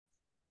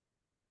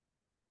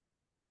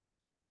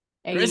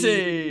Chrissy,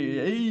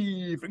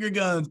 Hey, hey, finger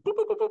guns. Boop,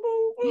 boop, boop, boop,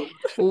 boop,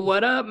 boop.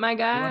 what up, my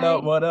What up?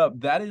 guy? What up?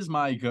 That is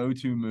my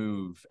go-to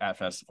move at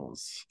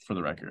festivals, for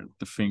the record.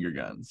 The finger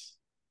guns.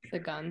 The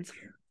guns.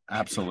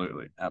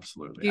 Absolutely,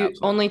 absolutely, You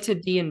absolutely. only to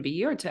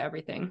D&B or to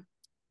everything?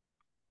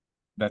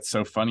 That's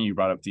so funny you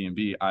brought up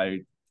D&B. I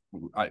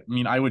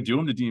mean, I would do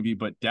them to D&B,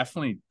 but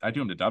definitely I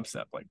do them to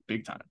dubstep, like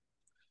big time.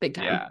 Big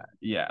time.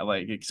 Yeah.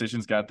 Like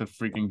Excision's got the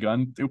freaking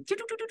gun.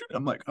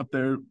 I'm like up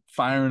there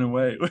firing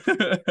away.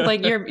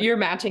 Like you're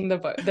matching the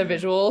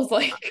visuals,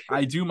 like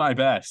I do my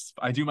best.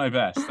 I do my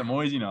best. I'm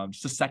always, I'm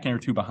just a second or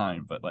two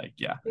behind, but like,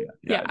 yeah, I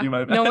yeah. do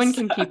my No one best.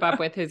 can keep up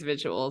with his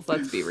visuals,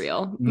 let's be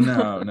real.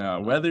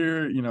 No.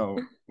 Whether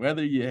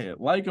you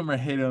like him or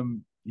hate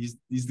him, he's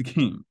the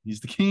king. He's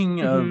the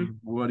king of hmm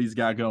what he's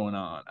got going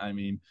on. I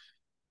mean,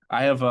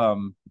 I have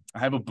um I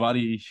have a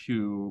buddy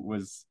who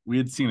was we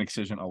had seen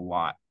Excision a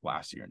lot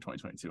last year in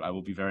 2022. I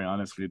will be very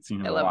honest, we had seen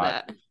him I a love lot,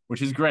 that.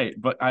 which is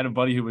great. But I had a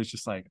buddy who was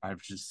just like,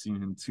 I've just seen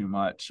him too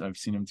much. I've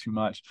seen him too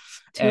much.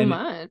 Too And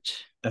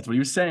much. that's what he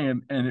was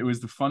saying. And it was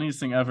the funniest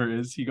thing ever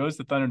is he goes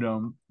to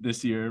Thunderdome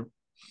this year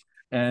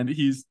and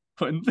he's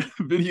putting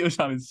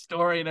videos on his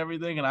story and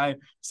everything. And I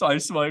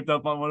swiped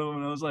up on one of them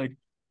and I was like,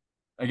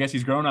 I guess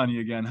he's grown on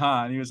you again,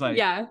 huh? And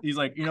Yeah. he's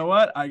like, you know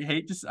what? I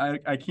hate to,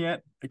 I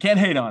can't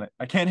hate on it.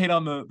 I can't hate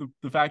on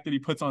the fact that he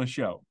puts on a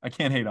show. I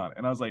can't hate on it.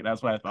 And I was like,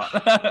 that's what I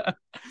thought.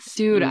 It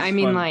Dude, I was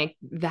mean, funny. like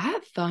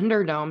that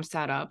Thunderdome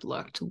setup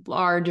looked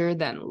larger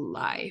than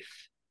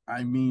life.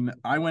 I mean,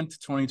 I went to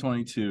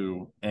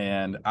 2022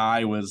 and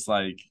I was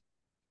like,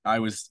 I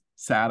was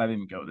sad I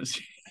didn't go this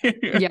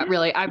year. Yeah,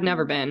 really. I've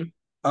never been.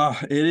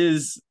 It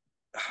is.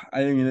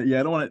 I mean,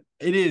 yeah, I don't want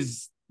to. It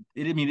is.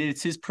 I mean,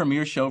 it's his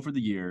premiere show for the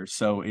year,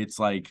 so it's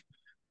like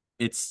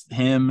it's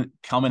him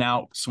coming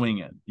out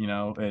swinging.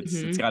 It's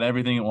hmm got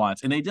everything it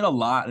wants, and they did a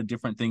lot of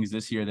different things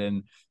this year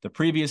than the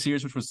previous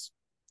years, which was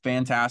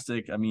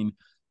fantastic. I mean,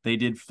 they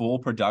did full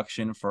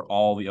production for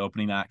all the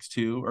opening acts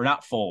too, or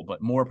not full,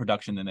 but more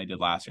production than they did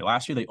last year.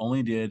 Last year they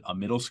only did a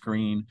middle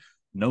screen,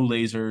 no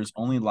lasers,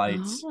 only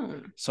lights.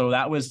 Oh. So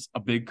that was a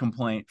big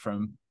complaint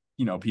from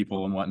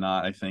people and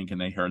whatnot, I think, and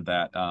they heard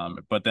that.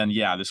 But then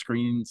yeah, the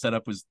screen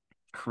setup was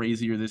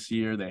crazier this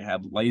year. They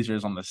had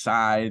lasers on the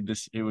side.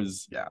 It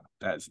was, yeah,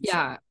 that's insane.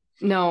 Yeah.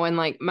 No, and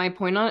like my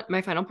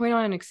final point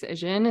on an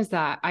Excision is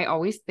that I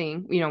always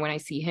think, when I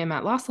see him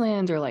at Lost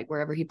Lands or like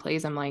wherever he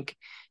plays, I'm like,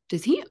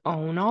 does he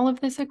own all of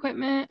this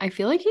equipment? I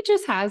feel like he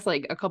just has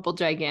like a couple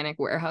gigantic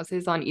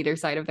warehouses on either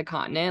side of the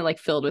continent, like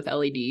filled with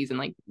LEDs and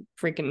like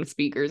freaking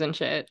speakers and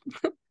shit.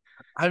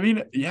 I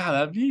mean,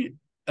 yeah,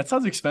 that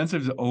sounds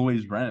expensive to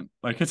always rent.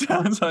 Like it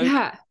sounds like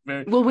Yeah.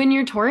 very. Well, when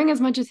you're touring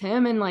as much as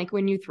him and like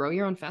when you throw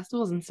your own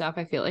festivals and stuff,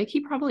 I feel like he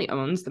probably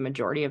owns the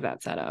majority of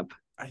that setup.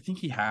 I think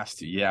he has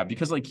to, yeah,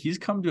 because like he's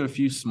come to a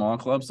few small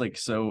clubs. Like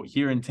so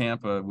here in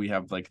Tampa, we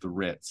have like the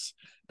Ritz,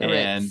 The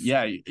and Ritz.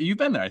 yeah, you've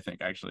been there. I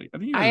think actually, I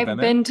think you guys have been I've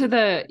there. been to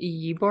the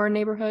Ybor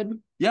neighborhood,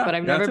 Yeah, but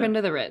I've yeah, never that's it. been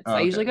to the Ritz. Oh, I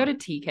okay. usually go to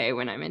TK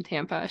when I'm in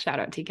Tampa. Shout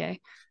out TK.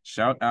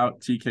 Shout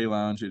out TK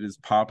Lounge. It is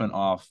popping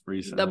off The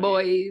recently.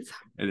 boys.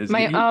 It is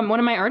My you. one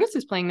of my artists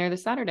is playing there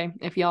this Saturday.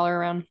 If y'all are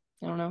around.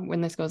 I don't know when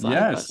this goes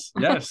live, but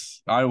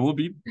Yes. I will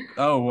be.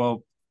 Oh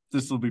well,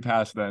 this will be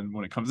past then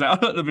when it comes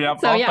out. It'll be so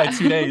off by yeah.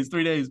 2 days,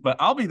 3 days, but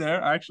I'll be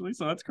there actually.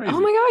 So that's Oh crazy.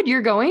 my God,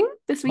 you're going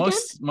this weekend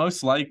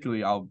Most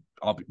likely I'll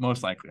be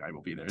most likely I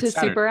will be there. to It's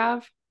Saturday. Super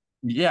Ave?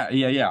 Yeah.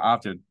 I'll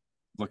have to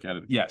look at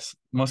it. Yes,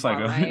 most All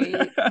likely.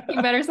 right.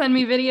 You better send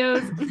me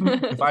videos.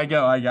 If I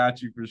go, I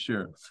got you for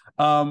sure.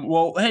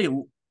 Well, hey,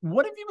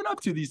 what have you been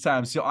up to these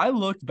times? So I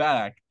looked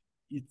back.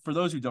 For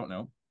those who don't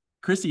know,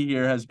 Chrissy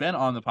here has been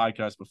on the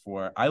podcast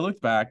before. I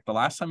looked back. The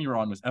last time you were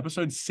on was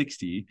episode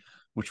 60,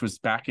 which was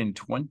back in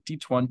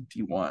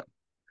 2021,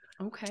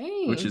 which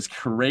Okay. is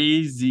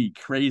crazy,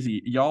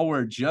 crazy. Y'all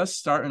were just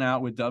starting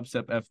out with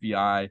Dubstep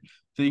FBI.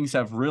 Things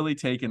have really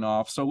taken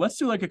off. So let's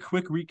do like a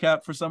quick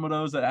recap for some of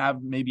those that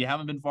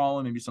haven't been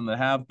following, maybe some that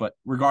have, but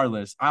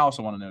regardless, I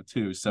also want to know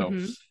too. So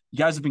hmm you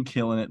guys have been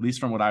killing it, at least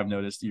from what I've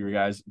noticed. You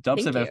guys,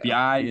 Dubstep Thank you.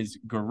 FBI is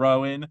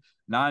growing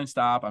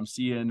nonstop. I'm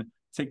seeing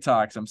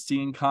TikToks, I'm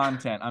seeing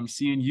content, I'm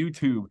seeing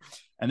YouTube.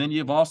 And then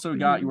you've also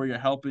got hmm where you're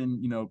helping,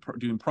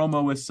 doing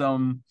promo with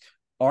some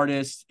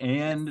artists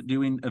and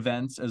doing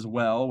events as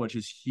well, which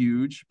is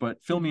huge. But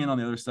fill me in hmm on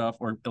the other stuff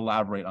or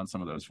elaborate on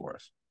some of those for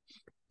us.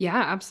 Yeah,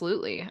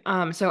 absolutely.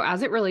 So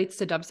as it relates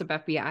to Dubstep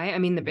FBI, I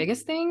mean, the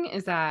biggest thing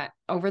is that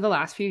over the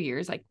last few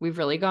years, like we've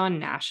really gone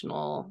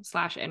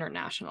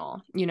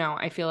national/international.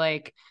 I feel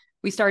like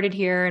we started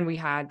here and we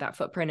had that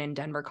footprint in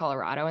Denver,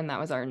 Colorado, and that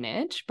was our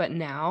niche. But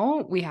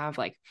now we have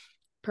like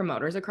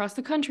promoters across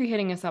the country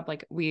hitting us up.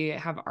 Like we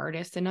have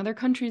artists in other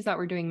countries that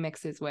we're doing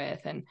mixes with.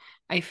 And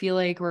I feel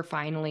like we're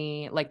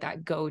finally like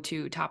that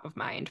go-to top of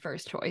mind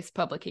first choice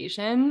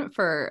publication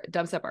for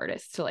dubstep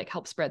artists to like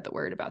help spread the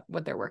word about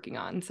what they're working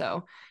on.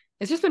 So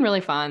it's just been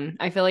really fun.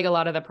 I feel like a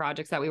lot of the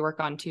projects that we work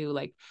on too,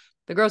 like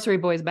the Grocery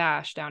Boys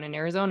Bash down in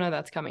Arizona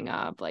that's coming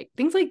up, like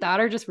things like that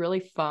are just really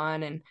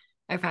fun. And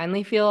I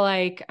finally feel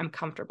like I'm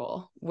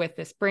comfortable with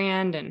this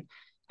brand and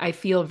I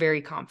feel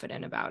very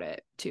confident about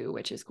it too,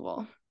 which is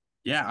cool.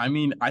 Yeah, I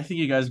mean, I think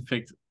you guys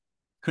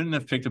couldn't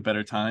have picked a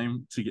better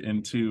time to get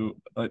into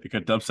like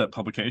a dubstep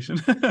publication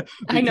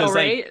I know, because like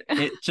right?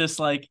 it just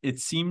like it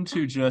seemed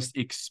to just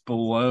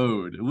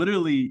explode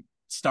literally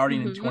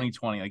starting in Hmm.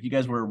 2020. Like you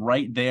guys were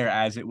right there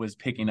as it was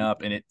picking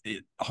up, and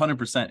it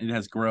 100% it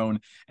has grown,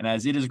 and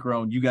as it has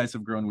grown you guys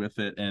have grown with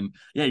it. And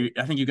yeah,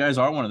 I think you guys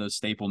are one of those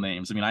staple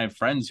names. I mean, I have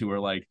friends who are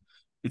like,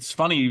 it's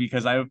funny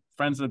because I have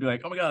friends that be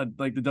like, oh my god,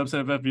 like the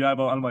dubstep FBI,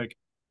 but I'm like,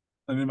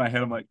 and in my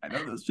head I'm like, I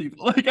know those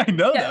people. Like I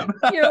know Yeah. them.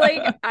 You're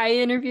like, I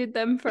interviewed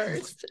them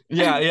first.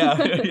 Yeah,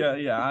 yeah,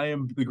 yeah. I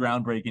am the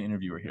groundbreaking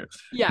interviewer here.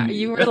 Yeah, Me.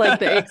 you were like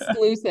the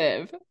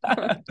exclusive.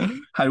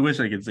 I wish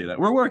I could say that.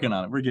 We're working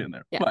on it. We're getting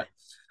there. Yeah. But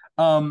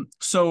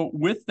so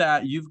with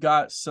that, you've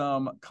got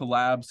some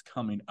collabs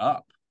coming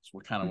up. So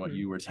what kind of what Hmm.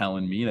 you were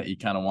telling me that you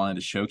kind of wanted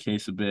to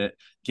showcase a bit,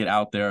 get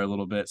out there a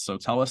little bit. So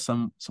tell us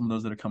some of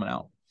those that are coming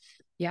out.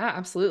 Yeah,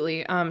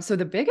 absolutely. So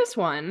the biggest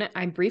one,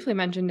 I briefly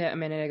mentioned it a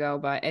minute ago,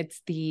 but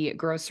it's the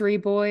Grocery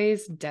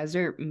Boys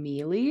Desert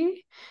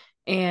Mealy.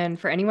 And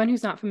for anyone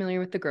who's not familiar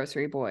with the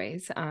Grocery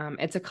Boys,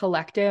 it's a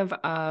collective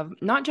of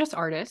not just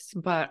artists,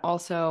 but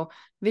also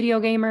video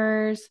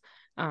gamers.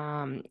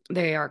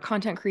 They are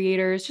content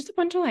creators, just a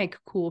bunch of like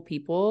cool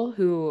people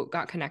who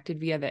got connected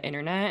via the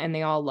internet, and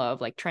they all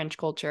love like trench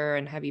culture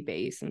and heavy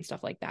bass and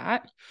stuff like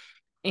that.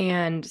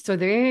 And so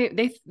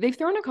they've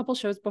thrown a couple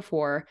shows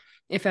before.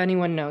 If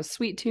anyone knows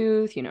Sweet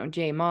Tooth, you know,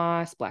 Jay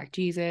Moss, Black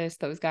Jesus,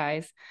 those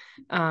guys.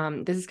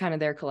 This is kind of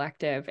their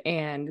collective.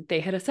 And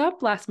they hit us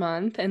up last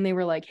month and they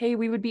were like, hey,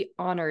 we would be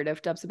honored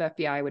if Dubs of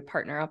FBI would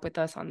partner up with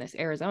us on this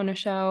Arizona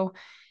show.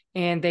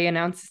 And they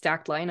announced a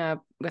stacked lineup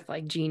with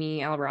like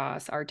Genie, Al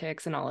Ross,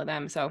 Artix, and all of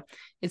them. So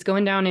it's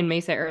going down in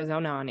Mesa,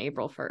 Arizona on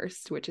April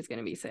 1st, which is going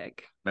to be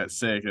sick. That's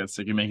sick. That's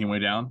sick. You're making your way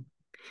down.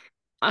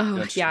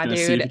 Oh, yeah, Gonna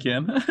see if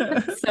you dude.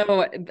 can.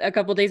 So a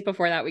couple days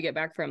before that, we get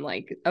back from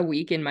like a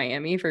week in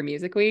Miami for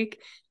Music Week.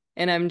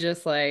 And I'm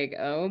just like,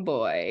 oh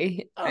boy,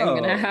 I'm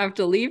gonna Oh, have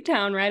to leave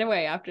town right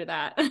away after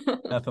that.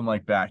 nothing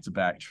like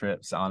back-to-back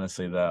trips,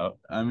 honestly, though.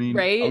 I mean, at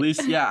Right?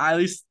 least, yeah, at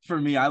least for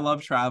me, I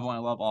love travel. I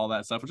love all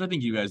that stuff, which I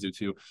think you guys do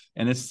too.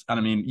 And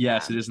I mean,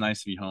 yes, Yeah. it is nice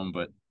to be home,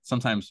 but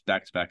sometimes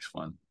back-to-back's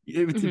fun.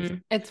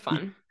 It's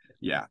fun.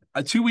 Yeah.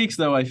 2 weeks,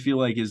 though, I feel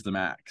like is the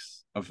max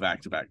of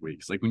back-to-back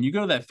weeks. Like when you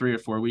go to that 3 or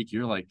 4 week,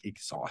 you're like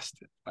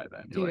exhausted by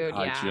then. You're like, Dude, oh,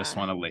 I just yeah.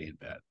 want to lay in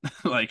bed.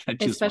 Like, I just want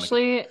to go.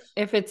 Especially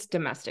if it's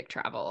domestic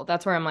travel.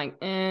 That's where I'm like,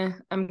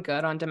 I'm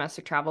good on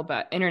domestic travel,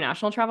 but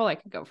international travel, I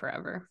could go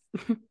forever.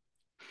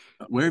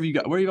 Where have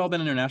you all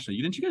been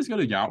internationally? Didn't you guys go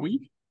to Yacht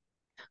Week?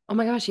 Oh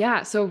my gosh,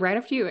 yeah. So right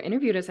after you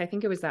interviewed us, I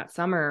think it was that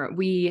summer,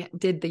 we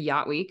did the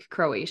Yacht Week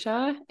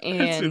Croatia,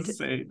 That's and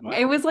insane. it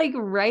What? was like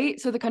right.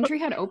 So the country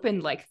had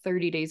opened like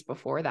 30 days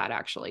before that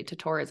actually to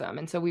tourism.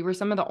 And so we were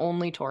some of the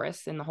only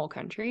tourists in the whole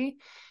country.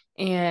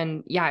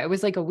 And yeah, it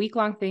was like a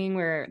week-long thing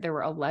where there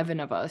were 11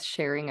 of us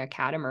sharing a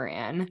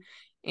catamaran.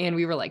 And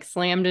we were like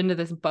slammed into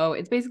this boat.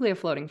 It's basically a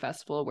floating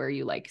festival where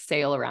you like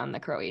sail around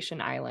the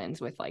Croatian islands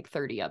with like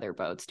 30 other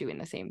boats doing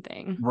the same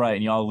thing. Right,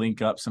 and y'all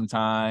link up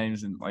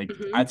sometimes, and like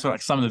I Mhm. saw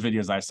like, some of the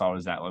videos I saw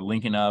was that like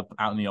linking up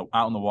out in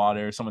the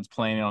water, someone's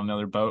playing on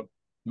another boat,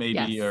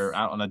 maybe, or Yes.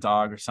 out on a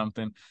dog or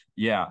something.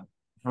 Yeah,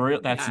 for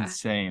real, that's Yeah.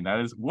 insane. That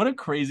is what a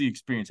crazy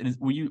experience. And is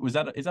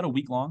that a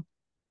week long?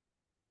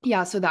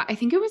 Yeah, so that I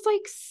think it was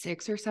like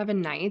 6 or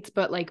 7 nights,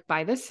 but like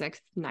by the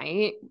sixth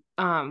night,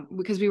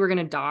 because we were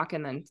gonna dock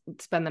and then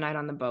spend the night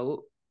on the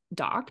boat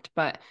docked,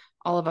 but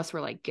all of us were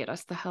like, get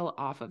us the hell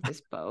off of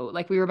this boat.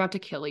 Like we were about to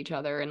kill each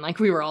other and like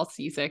we were all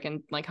seasick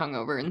and like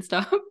hungover and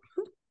stuff.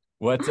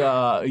 What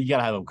you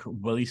gotta have at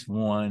least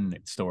one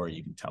story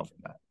you can tell from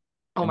that,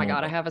 Oh and my then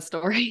God, I we'll have a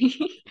story.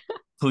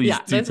 please Yeah,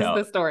 do this is tell.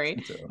 the story.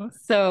 Do tell.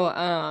 So,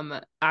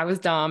 I was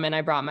dumb and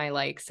I brought my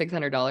like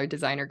 $600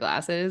 designer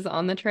glasses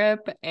on the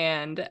trip.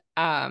 And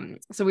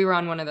so we were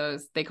on one of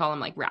those, they call them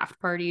like raft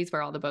parties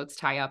where all the boats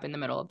tie up in the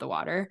middle of the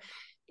water.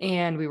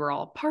 And we were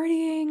all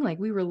partying, like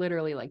we were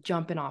literally like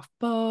jumping off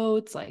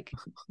boats, like,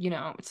 you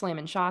know,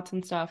 slamming shots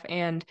and stuff.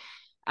 And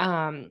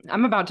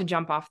I'm about to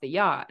jump off the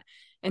yacht.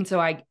 And so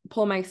I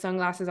pull my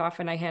sunglasses off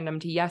and I hand them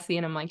to Yessie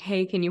and I'm like,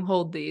 hey, can you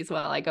hold these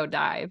while I go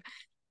dive?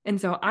 And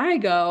so I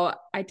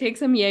take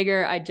some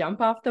Jaeger, I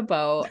jump off the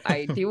boat,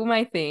 I do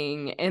my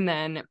thing. And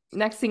then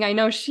next thing I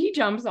know, she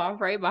jumps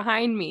off right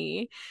behind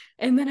me.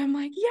 And then I'm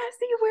like,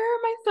 Yessie, where are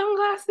my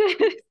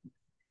sunglasses?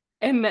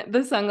 And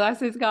the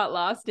sunglasses got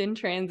lost in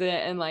transit,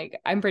 and like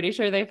I'm pretty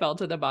sure they fell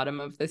to the bottom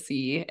of the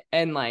sea.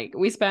 And like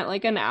we spent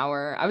like an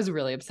hour. I was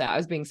really upset. I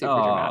was being super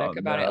Oh dramatic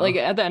about it. Like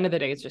no. at the end of the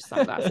day, it's just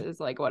sunglasses,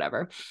 like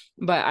whatever.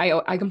 But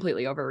I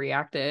completely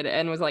overreacted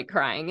and was like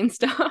crying and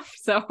stuff.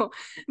 So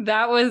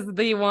that was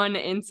the one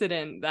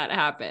incident that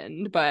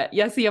happened. But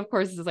Yessie, of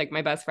course, is like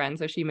my best friend,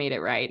 so she made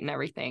it right and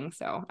everything.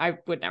 So I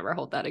would never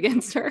hold that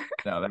against her.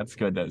 No, that's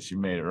good that she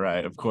made it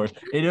right. Of course,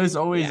 it is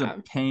always a Yeah.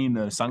 pain.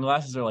 The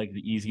sunglasses are like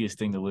the easiest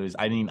thing to lose.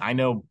 I mean, I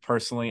know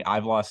personally,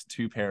 I've lost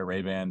two pair of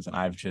Ray-Bans, and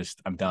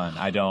I'm done.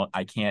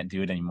 I can't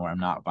do it anymore. I'm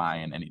not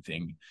buying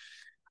anything.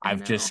 I I've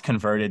know. just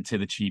converted to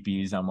the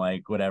cheapies. I'm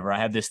like, whatever. I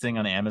have this thing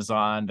on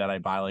Amazon that I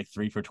buy like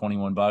 3 for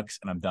 $21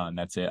 and I'm done.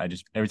 That's it. I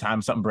just every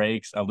time something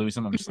breaks, I lose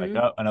them. I'm just like,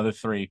 Mhm. oh, another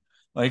three.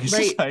 Like it's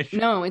just Right. like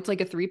No, it's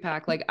like a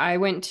 3-pack. Like I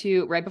went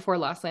to right before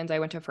Lost Lands, I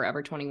went to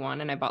Forever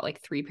 21 and I bought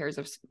like 3 pairs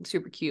of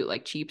super cute,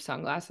 like cheap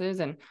sunglasses.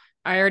 And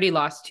I already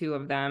lost 2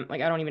 of them.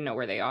 Like I don't even know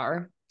where they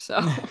are. So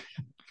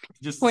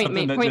just point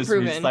something made, that point just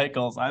proven.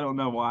 recycles. I don't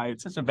know why.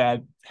 It's such a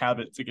bad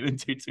habit to get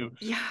into too.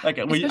 Yeah. Like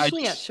I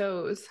Especially at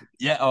shows.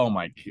 yeah, oh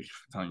my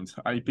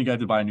I think I have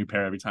to buy a new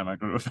pair every time I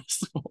go to a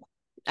festival,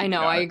 to I be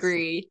know, I honest.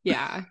 agree.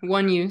 Yeah.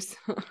 One use.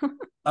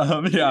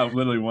 Yeah,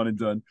 literally one and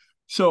done.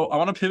 So I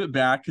want to pivot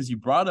back because you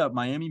brought up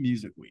Miami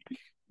Music Week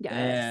Yes.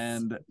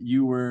 and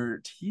you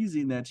were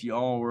teasing that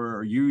y'all were,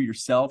 or you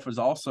yourself was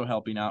also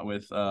helping out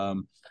with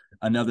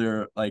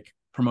another like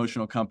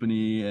promotional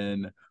company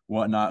and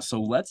whatnot.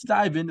 So let's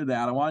dive into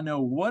that. I want to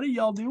know, what are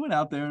y'all doing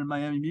out there in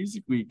Miami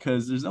Music Week?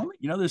 Because there's only,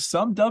 there's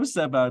some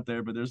dubstep out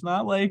there, but there's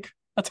not like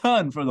a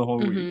ton for the whole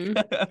week.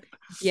 Mm-hmm.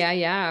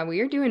 Yeah. We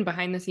are doing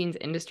behind the scenes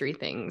industry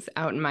things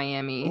out in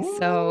Miami.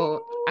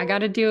 So I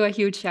got Ooh. to do a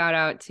huge shout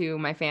out to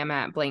my fam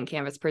at Blank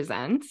Canvas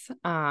Presents.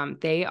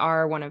 They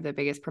are one of the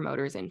biggest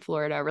promoters in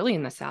Florida, really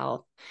in the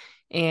South,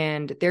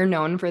 and they're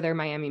known for their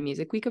Miami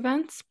Music Week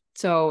events.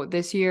 So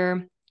this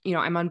year,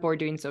 I'm on board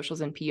doing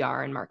socials and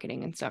PR and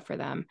marketing and stuff for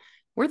them.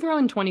 We're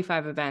throwing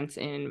 25 events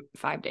in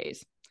 5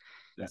 days.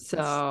 That's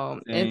So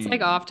it's like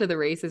insane. off to the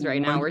races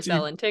right now. We're 20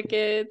 selling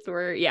tickets.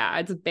 Yeah,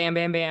 it's bam,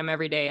 bam, bam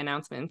every day,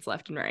 announcements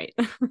left and right.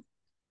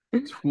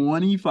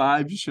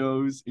 25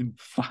 shows in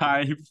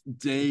 5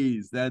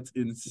 days. That's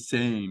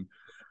insane.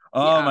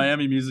 Oh, Yeah.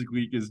 Miami Music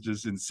Week is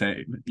just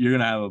insane. You're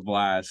gonna have a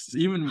blast.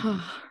 Even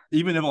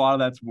if a lot of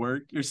that's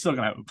work, you're still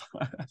gonna have a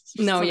blast.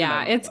 You're No, still gonna yeah.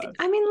 have a I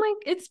blast. mean, like,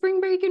 it's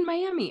spring break in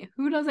Miami.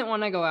 Who doesn't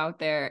want to go out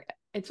there?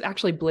 It's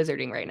actually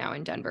blizzarding right now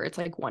in Denver. It's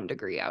like 1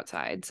 degree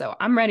outside. So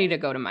I'm ready to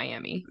go to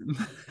Miami.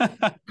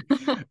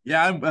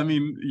 Yeah, I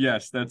mean,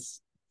 yes,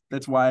 that's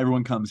why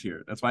everyone comes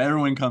here. That's why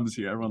everyone comes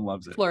here. Everyone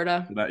loves it.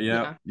 Florida. Yep,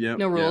 Yeah. yep,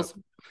 No yep. rules.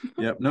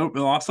 Yep. Nope.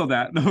 Also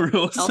that. No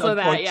rules, Also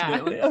that, yeah.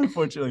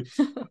 unfortunately.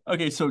 Unfortunately.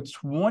 Okay, so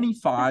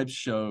 25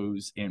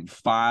 shows in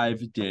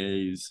 5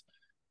 days.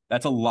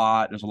 That's a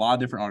lot. There's a lot of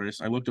different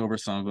artists. I looked over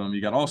some of them.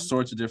 You got all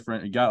sorts of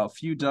different. You got a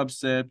few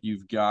dubstep.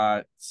 You've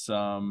got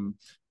some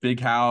big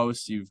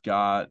house. You've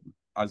got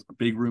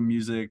big room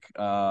music,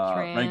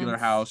 regular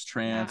Trance. house,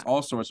 trance, Yeah.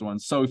 all sorts of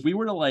ones. So if we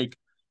were to like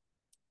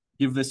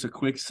give this a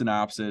quick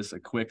synopsis, a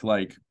quick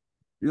like,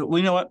 well,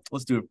 you know what?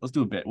 Let's do it. Let's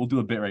do a bit. We'll do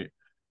a bit right.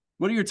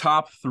 What are your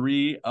top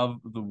 3 of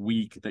the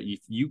week that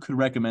you could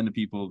recommend to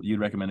people you'd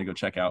recommend to go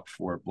check out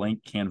for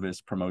Blank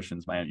Canvas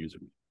Promotions Miami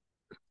Music Week?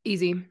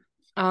 Easy.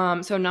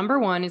 So number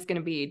one is going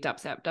to be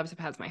Dubstep. Dubstep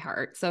has my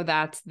heart. So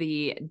that's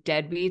the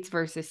Deadbeats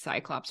versus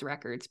Cyclops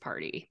Records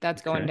party.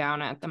 That's going Okay.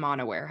 down at the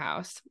Mana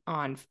Warehouse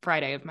on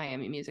Friday of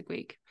Miami Music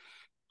Week.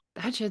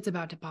 That shit's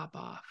about to pop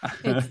off.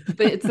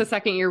 It's the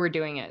second year we're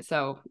doing it.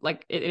 So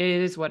like it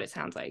is what it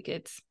sounds like.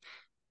 It's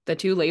the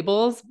 2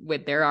 labels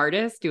with their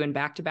artists doing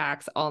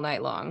back-to-backs all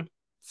night long.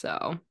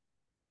 So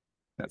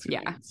That's gonna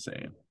be yeah,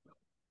 insane.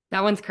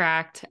 that one's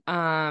cracked.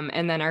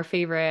 And then our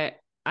favorite,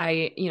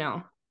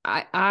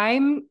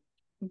 I'm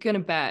gonna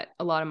bet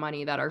a lot of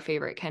money that our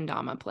favorite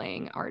kendama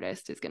playing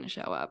artist is gonna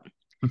show up.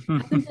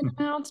 Hasn't been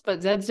announced,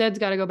 but Zed's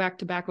got to go back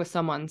to back with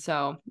someone.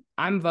 So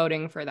I'm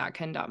voting for that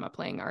kendama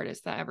playing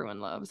artist that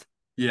everyone loves.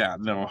 Yeah,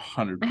 no,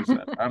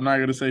 100%. I'm not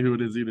gonna say who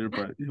it is either,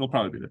 but he'll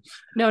probably be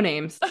No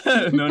names.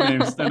 there. No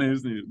names, no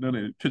names needed. No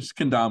names. Pitch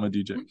Kendama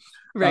DJ.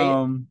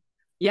 Right.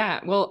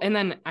 Yeah. Well, and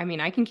then I mean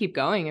I can keep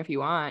going if you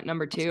want.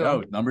 Number Let's 2.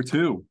 go. Number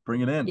 2.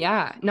 Bring it in.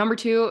 Yeah. Number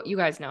 2, you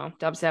guys know,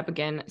 dubstep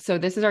again. So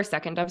this is our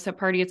second dubstep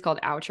party. It's called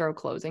Outro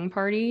Closing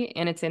Party,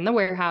 and it's in the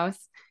warehouse.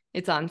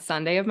 It's on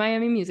Sunday of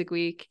Miami Music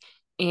Week.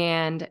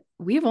 And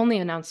we've only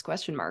announced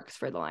question marks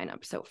for the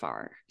lineup so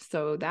far.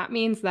 So that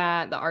means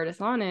that the artists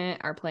on it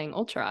are playing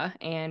Ultra,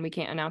 and we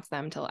can't announce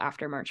them till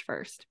after March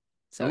 1st.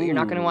 So you're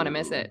not going to want to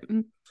miss Ooh. it.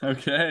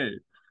 Okay.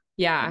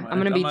 Yeah, I'm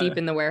going to I be might, deep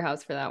in the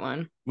warehouse for that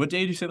one. what day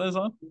did you say that was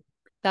on?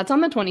 That's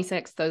on the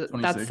 26th. So that's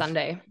 26.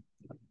 Sunday.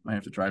 Might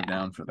have to drive Yeah.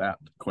 down for that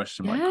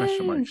question mark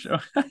Yes. show.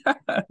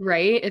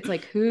 Right? It's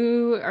like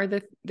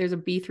there's a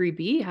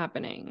B3B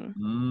happening.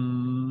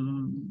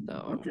 So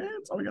Okay,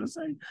 that's all we gotta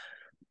say.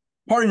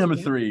 Party number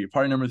yeah. 3.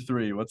 Party number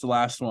 3. What's the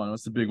last one?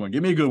 What's the big one?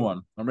 Give me a good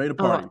one. I'm ready to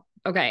party.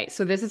 Okay.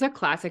 So this is a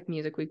classic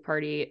Music Week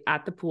party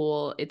at the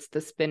pool. It's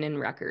the Spinnin'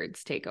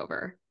 Records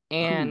takeover.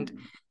 And Ooh.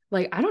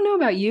 like, I don't know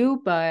about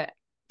you, but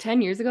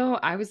 10 years ago,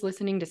 I was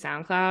listening to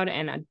SoundCloud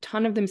and a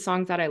ton of them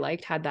songs that I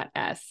liked had that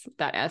S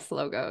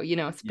logo,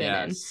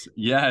 spinning.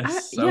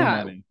 Yes, so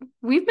Yeah, many.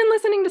 we've been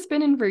listening to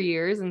spinning for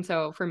years. And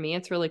so for me,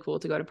 it's really cool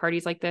to go to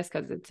parties like this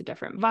because it's a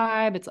different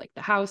vibe. It's like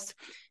the house,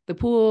 the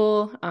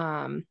pool,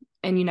 and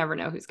you never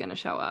know who's going to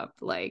show up.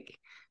 Like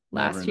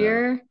Never last know.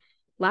 year,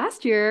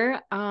 last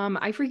year,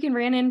 I freaking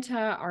ran into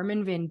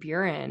Armin van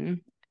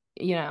Buren,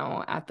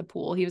 at the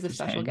pool. He was a Just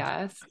special hanged.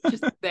 guest.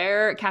 Just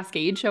there,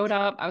 Cascade showed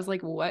up. I was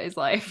like, what is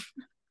life?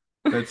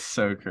 That's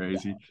so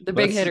crazy. The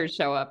big Let's hitters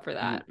show up for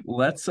that.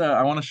 let's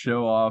I want to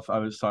show off. I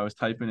was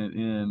typing it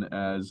in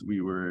as we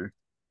were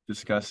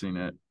discussing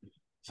it.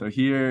 So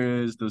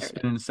here is the There it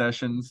spinning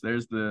sessions.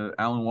 There's the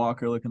Alan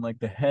Walker looking like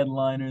the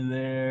headliner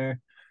there,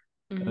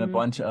 is. and a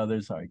bunch of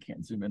others. Sorry, I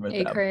can't zoom in with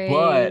A that. But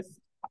craze.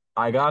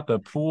 I got the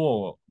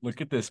pool.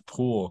 Look at this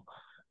pool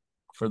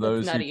for That's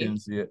those who can nutty.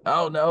 see it.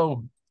 Oh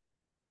no,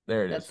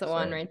 there it That's is. the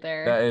one Sorry. right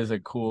there. That is a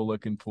cool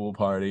looking pool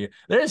party.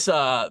 There's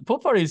pool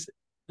parties,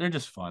 they're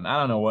just fun. I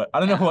don't know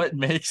Yeah. what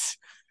makes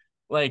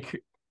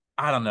like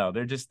I don't know.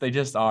 They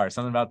just are.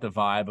 Something about the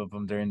vibe of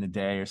them during the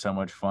day are so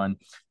much fun.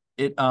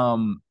 It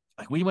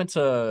like we went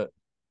to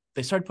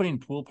they started putting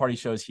pool party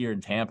shows here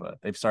in Tampa.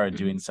 They've started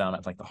doing Mhm. some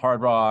at like the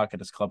Hard Rock at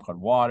this club called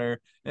Water.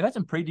 They've had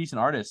some pretty decent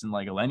artists, and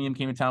like Elenium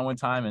came to town one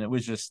time, and it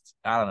was just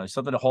I don't know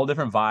something a whole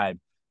different vibe.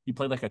 He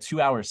played like a 2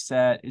 hour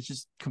set. It's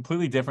just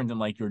completely different than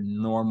like your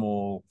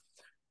normal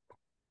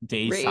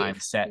daytime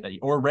Rave. set that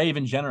or rave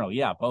in general.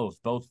 Yeah, both.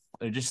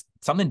 They're just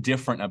something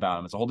different about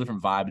them. It's a whole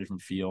different vibe,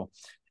 different feel,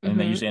 and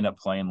they Hmm. usually end up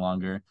playing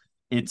longer.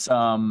 It's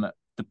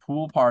the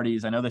pool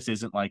parties. I know this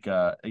isn't like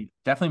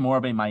definitely more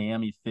of a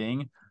Miami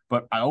thing,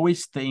 but I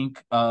always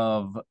think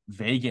of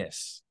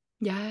Vegas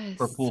for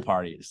Yes. pool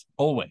parties.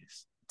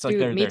 Always. It's like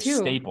Dude, me their too.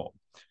 staple.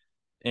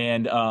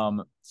 And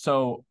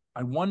so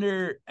I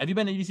wonder, have you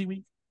been to EDC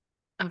week?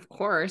 Of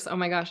course. Oh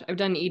my gosh. I've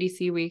done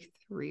EDC week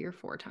 3 or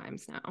 4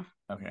 times now.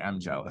 Okay, I'm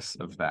jealous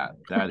of that.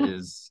 That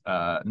is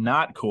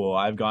not cool.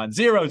 I've gone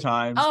 0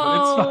 times, but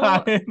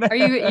it's Oh, fine.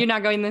 you're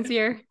not going this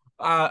year?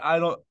 I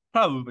don't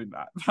probably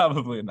not.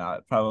 Probably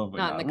not. Probably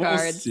Not in not. the We'll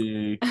cards.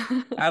 see.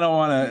 I don't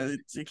want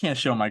to. You can't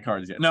show my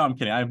cards yet. No, I'm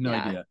kidding. I have no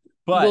Yeah. idea.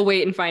 We'll But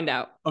wait and find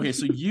out. okay,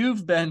 so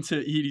you've been to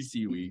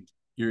EDC week.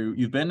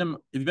 You've been to have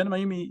you been to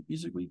Miami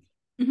Music Week?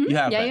 You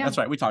have Yeah, been. yeah. That's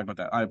right. We talked about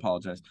that. I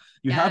apologize.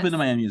 You have been to Yes.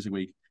 Miami Music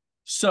Week.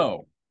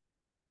 So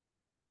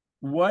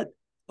what?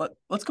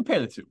 Let's compare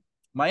the two.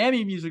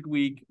 Miami Music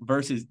Week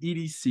versus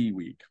EDC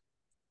week.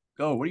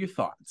 Go. What are your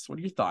thoughts? What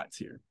are your thoughts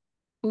here?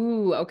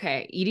 Ooh,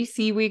 okay.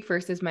 EDC week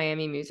versus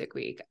Miami Music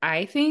Week.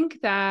 I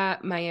think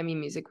that Miami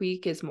Music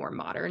Week is more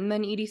modern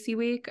than EDC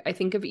week. I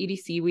think of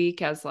EDC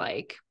week as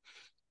like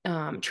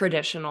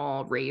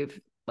traditional rave,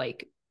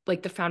 like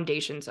the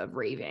foundations of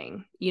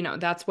raving.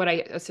 That's what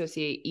I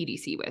associate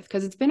EDC with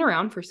because it's been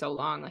around for so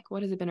long. Like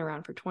what has it been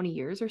around for 20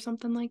 years or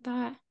something like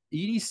that?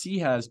 EDC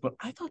has, but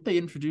I thought they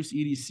introduced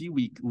EDC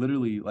week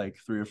literally like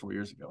 3 or 4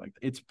 years ago. Like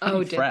it's pretty Oh,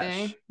 did they?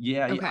 fresh.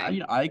 Yeah, yeah.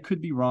 Okay. I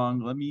could be wrong.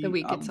 Let The me.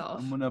 week I'm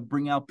itself. gonna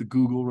bring out the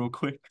Google real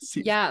quick.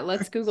 See if Yeah, that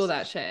let's Google works.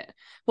 that shit.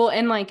 Well,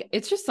 and like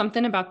it's just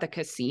something about the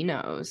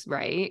casinos,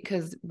 right?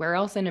 Because where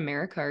else in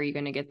America are you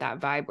going to get that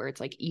vibe where it's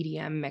like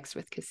EDM mixed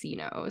with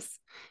casinos?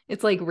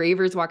 It's like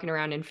ravers walking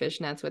around in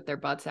fishnets with their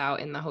butts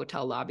out in the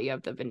hotel lobby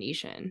of the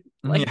Venetian.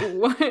 Like Yeah,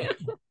 what?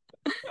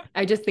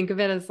 I just think of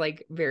it as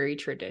like very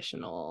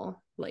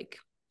traditional, like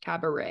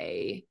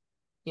cabaret,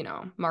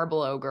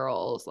 Marlboro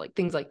girls, like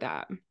things like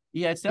that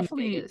yeah. in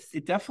Vegas.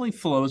 It definitely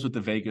flows with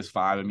the Vegas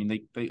vibe. I mean,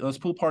 they those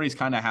pool parties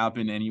kind of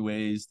happen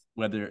anyways.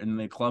 Whether and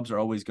the clubs are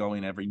always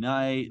going every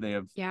night. They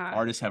have Yeah.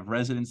 artists have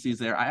residencies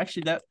there. I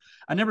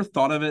never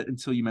thought of it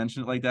until you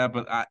mentioned it like that.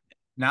 But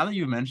now that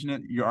you've mentioned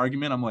it, your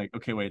argument, I'm like,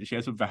 okay, wait, she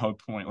has a valid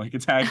point. Like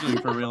it's actually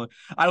for real.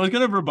 I was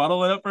gonna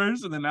rebuttal it at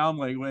first, and then now I'm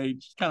like,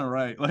 wait, she's kind of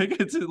right. Like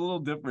it's a little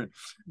different.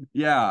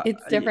 Yeah,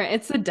 It's different.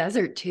 It's the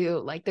desert too.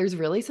 Like there's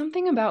really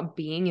something about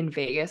being in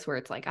Vegas where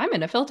it's like I'm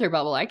in a filter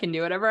bubble. I can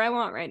do whatever I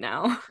want right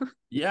now.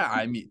 yeah.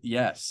 I mean,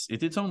 yes,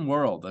 it's its own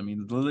world. I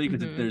mean, literally,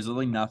 because Hmm. there's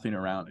literally nothing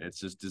around it. It's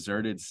just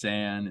deserted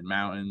sand and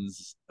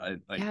mountains.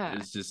 Like Yeah.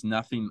 there's just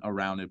nothing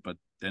around it. But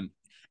then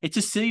it's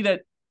a city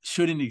that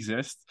shouldn't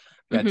exist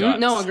that Hmm.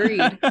 No, does.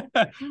 agreed.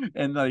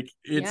 And like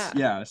it's Yeah.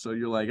 yeah. So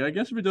you're like, I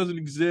guess if it doesn't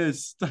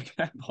exist, I can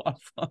have a lot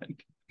of fun.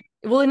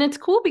 Well, and it's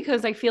cool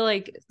because I feel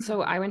like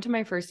so I went to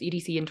my first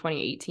EDC in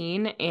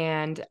 2018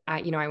 and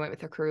I went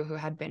with a crew who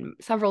had been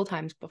several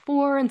times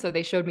before and so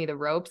they showed me the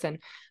ropes and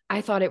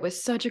I thought it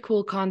was such a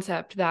cool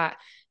concept that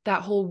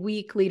whole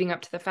week leading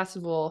up to the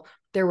festival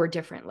there were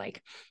different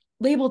like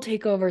label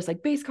takeovers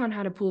like BassCon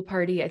had a pool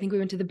party. I think we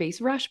went to the Bass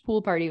Rush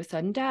pool party with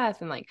Sudden Death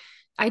and like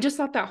I just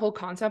thought that whole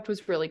concept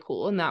was really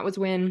cool and that was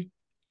when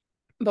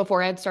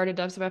before I had started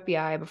Dubs of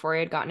FBI, before I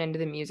had gotten into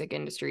the music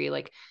industry,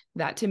 like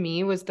that to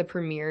me was the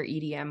premier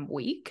EDM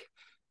week.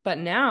 But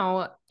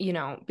now,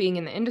 being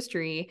in the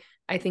industry,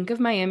 I think of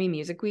Miami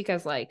Music Week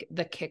as like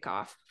the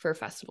kickoff for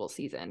festival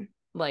season.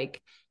 Like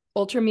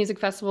Ultra Music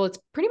Festival, it's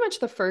pretty much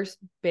the first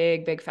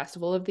big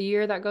festival of the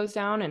year that goes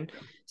down. And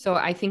so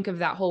I think of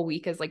that whole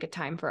week as like a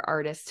time for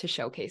artists to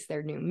showcase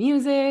their new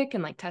music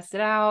and like test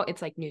it out.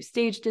 It's like new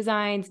stage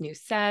designs, new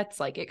sets.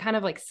 Like it kind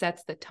of like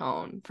sets the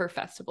tone for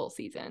festival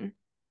season.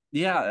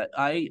 Yeah,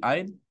 I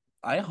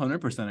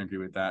 100% agree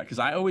with that because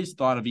I always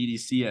thought of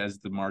EDC as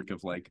the mark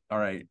of like, all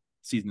right,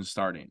 season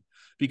starting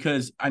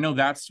because I know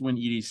that's when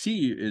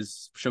EDC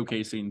is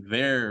showcasing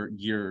their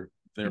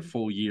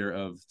full year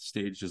of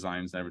stage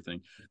designs and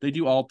everything. They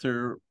do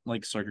alter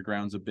like circuit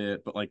grounds a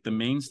bit, but like the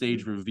main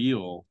stage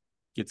reveal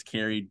gets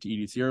carried to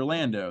EDC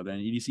Orlando, then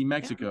EDC Yeah.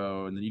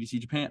 Mexico, and then EDC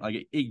Japan.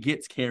 Like it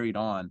gets carried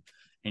on,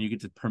 and you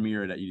get to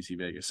premiere it at EDC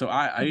Vegas. So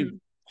I Mhm.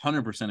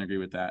 100% agree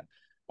with that.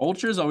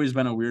 Ultra's always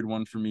been a weird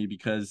one for me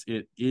because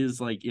it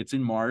is like it's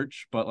in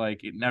March, but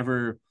like it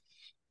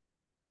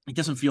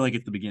doesn't feel like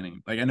it's the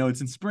beginning. Like I know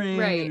it's in spring and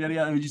Right. yada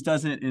yada. It just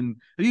doesn't. And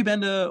have you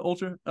been to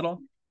Ultra at all?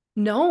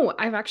 No,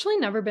 I've actually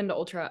never been to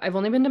Ultra. I've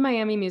only been to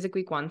Miami Music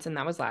Week once, and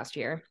that was last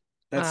year.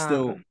 That's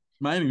still Um,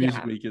 Miami Music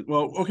yeah. Week is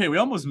well, okay, we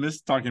almost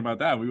missed talking about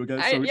that. We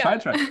got so Yeah.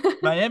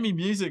 sidetracked. Miami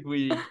Music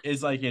Week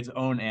is like its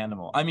own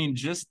animal. I mean,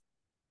 just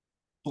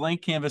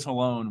blank canvas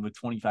alone with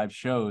 25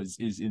 shows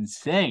is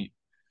insane. Is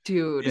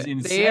Dude,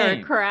 they are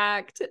insane.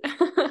 cracked.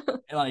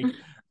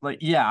 Like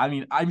yeah, I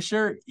mean, I'm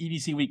sure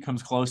EDC week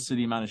comes close to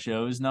the amount of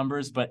shows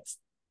numbers, but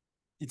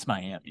it's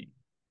Miami,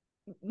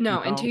 you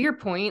No, and to know? your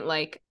point,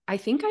 like I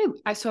think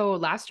I so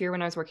last year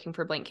when I was working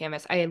for Blank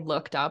Canvas, I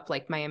looked up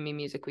like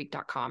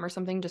miamimusicweek.com or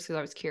something just because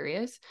I was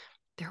curious.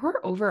 There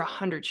were over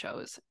 100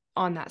 shows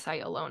on that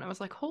site alone. I was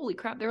like, holy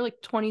crap, there were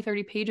like 20,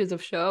 30 pages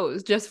of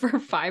shows just for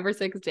 5 or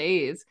 6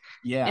 days.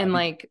 Yeah, And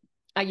like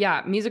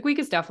yeah, Music Week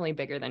is definitely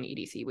bigger than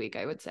EDC Week,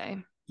 I would say.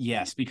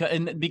 yes,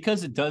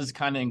 because it does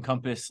kind of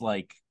encompass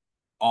like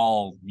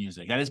all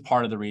music. That is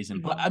part of the reason.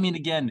 But I Mhm. mean,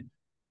 again,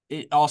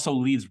 it also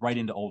leads right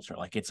into Ultra.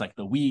 Like it's like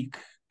the week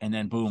and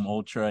then boom,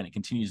 Ultra, and it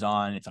continues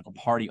on. It's like a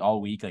party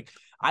all week. Like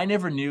I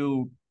never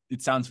knew.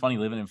 It sounds funny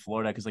living in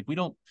Florida because like we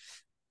don't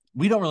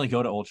really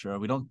go to Ultra.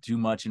 We don't do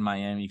much in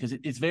Miami because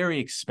it's very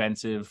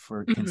expensive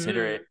for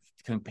considerate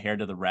Mhm. compared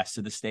to the rest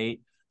of the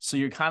state. So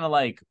you're kind of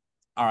like,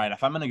 all right,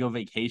 if I'm gonna go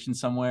vacation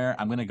somewhere,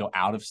 I'm gonna go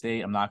out of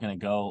state. I'm not gonna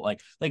go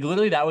like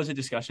literally that was a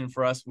discussion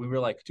for us. We were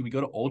like, do we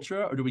go to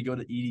Ultra or do we go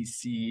to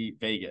EDC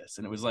Vegas?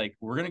 And it was like,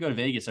 we're gonna go to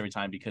Vegas every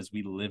time because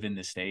we live in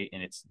the state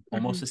and it's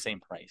almost Mhm. the same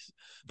price.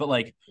 But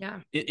like Yeah.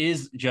 it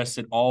is just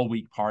an all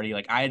week party.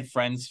 Like I had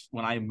friends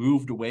when I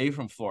moved away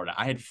from Florida.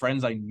 I had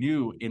friends I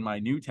knew in my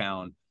new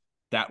town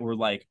that were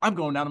like, I'm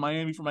going down to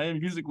Miami for Miami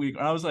Music Week.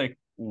 And I was like,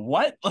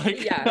 what?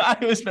 Like, Yeah.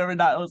 I was never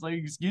not, I was like,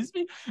 excuse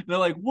me? And they're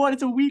like, what?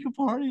 It's a week of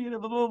party and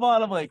blah, blah, blah.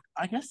 And I'm like,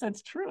 I guess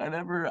that's true. I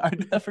never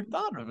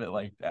thought of it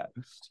like that.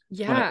 But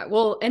Yeah,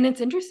 well, and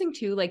it's interesting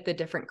too, like the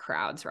different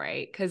crowds,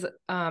 right? Because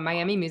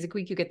Miami Music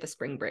Week, you get the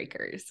spring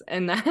breakers,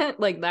 and that,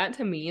 like, that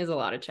to me is a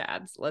lot of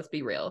Chads. Let's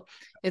be real.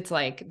 It's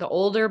like the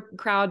older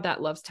crowd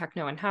that loves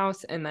techno and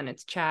house, and then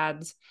it's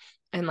Chads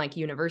and like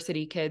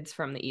university kids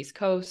from the East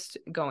Coast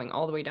going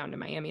all the way down to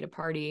Miami to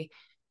party.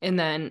 And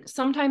then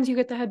sometimes you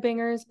get the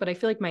headbangers, but I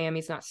feel like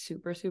Miami's not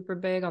super, super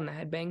big on the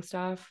headbang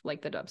stuff,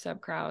 like the dubstep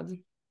crowds.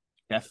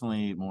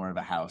 definitely more of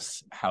a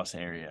house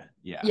area.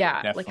 Yeah, Yeah,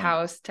 like definitely.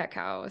 house, tech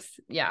house.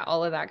 Yeah,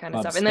 all of that kind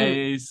of Club stuff. And then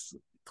space.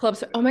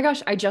 Clubs. Oh my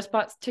gosh, I just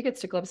bought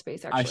tickets to Club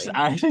Space I, actually.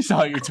 I actually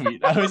saw your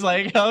tweet. I was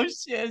like, oh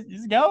shit,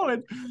 he's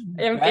going.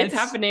 It's That's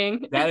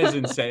happening. that is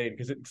insane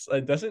because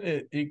it doesn't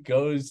it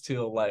goes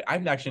to like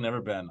I've actually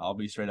never been. I'll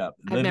be straight up.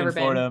 I've Lived in never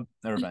been. Florida,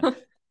 never been.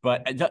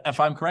 But if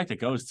I'm correct, it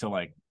goes to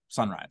like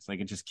sunrise.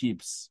 Like it just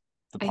keeps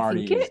the I think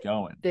parties it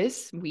going.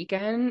 this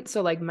weekend,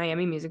 so like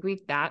Miami Music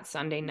Week, that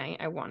Sunday night,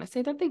 I want to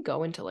say that they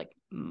go into like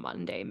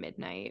Monday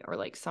midnight or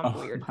like some Oh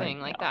weird my thing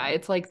like that. god.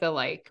 It's like the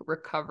like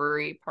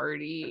recovery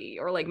party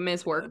or like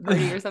Miss Work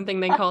party or something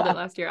they called it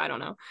last year. I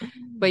don't know.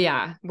 But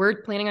yeah,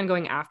 we're planning on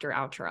going after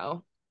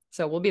outro.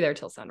 So we'll be there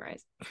till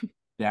sunrise.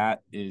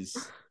 That is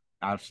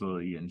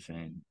absolutely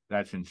insane.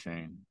 That's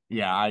insane.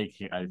 Yeah, I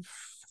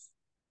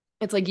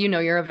It's like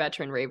you're a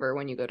veteran raver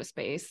when you go to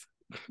space.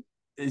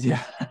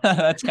 yeah,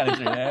 that's kind of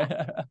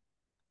true.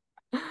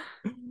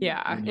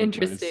 Yeah, When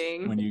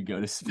interesting. you go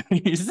to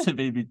space, it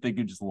made me think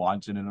of just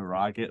launching in a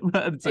rocket.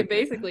 But it's It okay.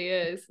 basically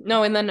is.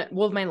 No, and then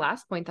well, my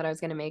last point that I was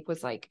going to make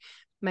was like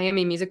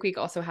Miami Music Week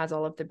also has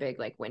all of the big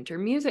like winter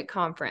music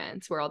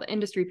conference where all the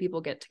industry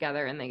people get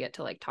together and they get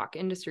to like talk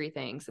industry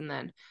things. And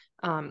then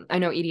I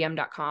know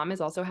EDM.com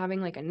is also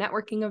having like a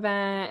networking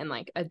event and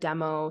like a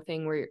demo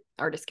thing where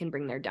artists can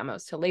bring their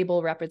demos to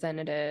label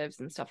representatives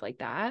and stuff like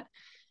that.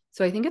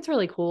 So I think it's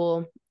really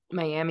cool.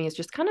 Miami is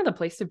just kind of the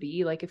place to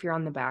be, like if you're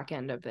on the back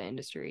end of the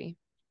industry.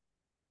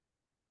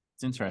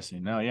 It's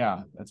interesting. No,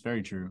 yeah, that's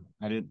very true.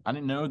 I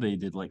didn't know they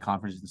did like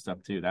conferences and stuff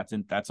too.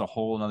 That's a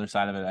whole another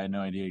side of it I had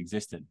no idea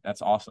existed.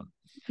 That's awesome.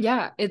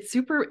 Yeah, it's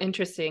super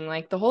interesting.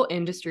 Like the whole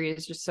industry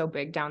is just so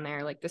big down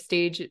there. Like the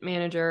stage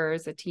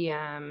managers, the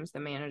TMs, the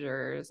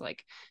managers,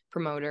 like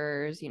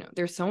promoters,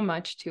 there's so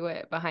much to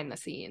it behind the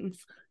scenes.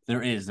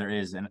 There is,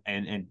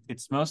 and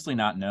it's mostly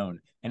not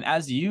known. And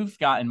as you've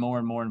gotten more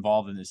and more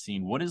involved in this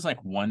scene, what is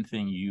like one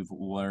thing you've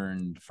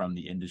learned from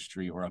the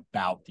industry or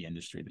about the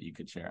industry that you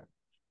could share?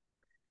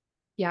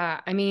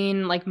 Yeah, I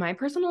mean, like my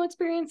personal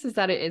experience is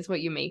that it is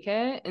what you make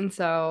it. And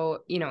so,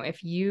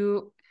 if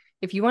you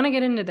want to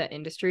get into the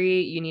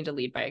industry, you need to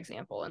lead by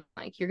example. And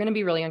like you're going to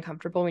be really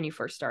uncomfortable when you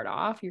first start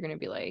off. You're going to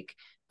be like,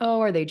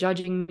 "Oh, are they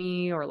judging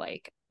me?" or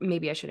like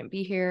maybe I shouldn't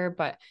be here,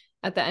 but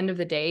at the end of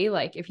the day,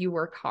 like if you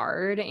work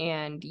hard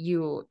and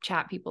you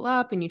chat people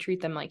up and you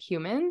treat them like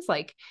humans,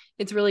 like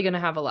it's really going to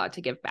have a lot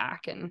to give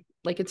back. And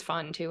like it's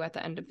fun too at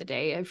the end of the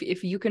day.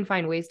 If you can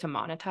find ways to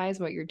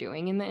monetize what you're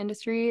doing in the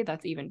industry,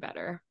 that's even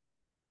better.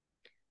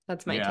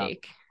 That's my Yeah.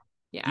 take. Do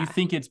you Yeah.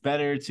 think it's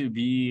better to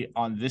be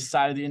on this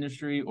side of the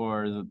industry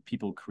or the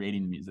people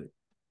creating the music?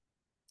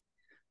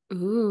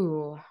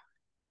 Ooh,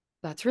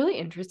 that's really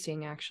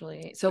interesting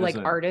actually. So There's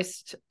like a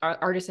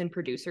artist and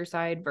producer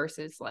side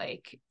versus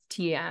like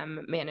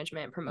TM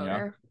management yeah,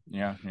 promoter.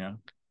 yeah, yeah.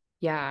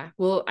 Yeah.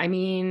 Well, I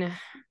mean,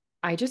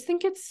 I just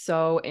think it's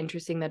so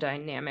interesting the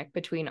dynamic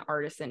between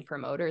artists and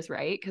promoters,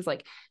 right? Because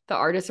like the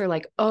artists are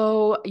like,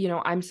 oh,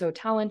 I'm so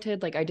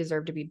talented, like I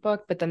deserve to be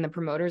booked. But then the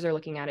promoters are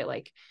looking at it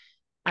like,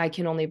 I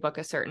can only book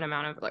a certain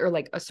amount of, or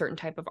like a certain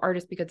type of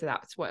artist because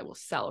that's what will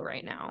sell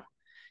right now.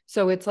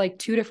 So it's like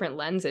two different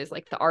lenses.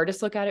 Like the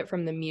artists look at it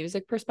from the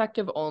music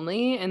perspective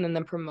only, and then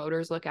the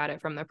promoters look at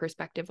it from the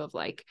perspective of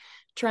like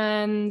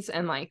trends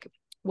and like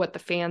what the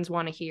fans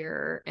want to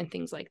hear and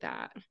things like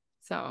that.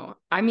 So,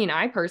 I mean,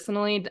 I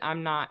personally,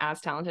 I'm not as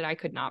talented. I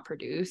could not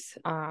produce.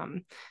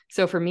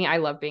 So for me, I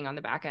love being on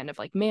the back end of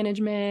like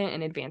management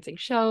and advancing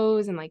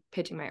shows and like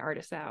pitching my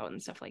artists out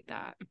and stuff like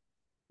that.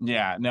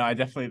 Yeah, no, I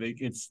definitely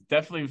think it's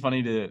definitely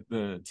funny to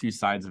the two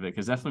sides of it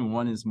because definitely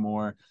one is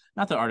more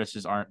not that artists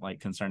just aren't like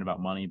concerned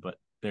about money, but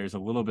there's a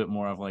little bit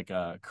more of like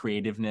a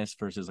creativeness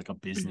versus like a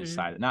business Mm-hmm.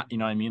 side. Not, you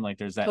know what I mean? Like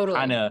there's that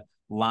kind Totally. of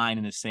line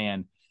in the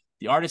sand.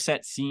 The artists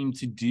that seem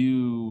to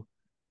do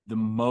the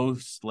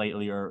most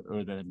lately or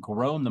that have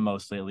grown the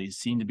most lately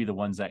seem to be the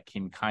ones that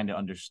can kind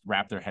of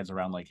wrap their heads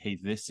around like, hey,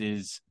 this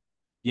is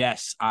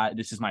yes,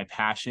 this is my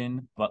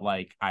passion, but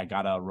like I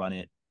gotta run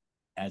it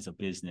as a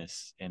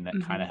business, and that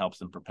kind Mm-hmm. of helps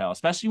them propel,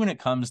 especially when it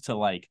comes to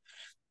like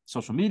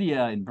social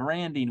media and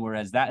branding,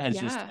 whereas that has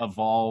just Yeah.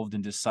 evolved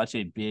into such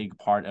a big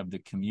part of the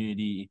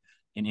community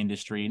and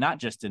industry, not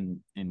just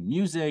in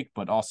music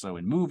but also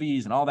in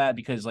movies and all that,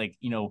 because like,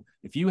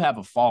 if you have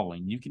a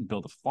following, you can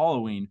build a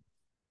following.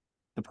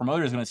 The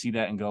promoter is going to see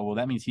that and go, well,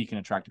 that means he can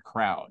attract a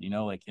crowd,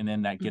 like, and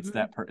then that gets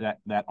Mm-hmm.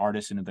 that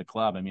artist into the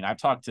club. I mean, I've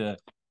talked to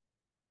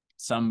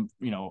some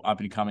up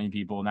and coming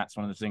people, and that's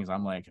one of the things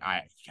I'm like,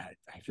 I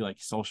feel like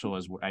social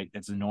is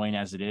it's annoying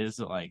as it is,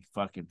 like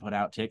fucking put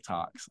out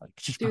TikToks, like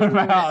just put them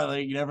Dude, out,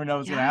 like you never know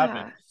what's gonna happen.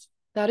 yeah.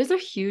 That is a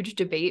huge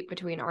debate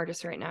between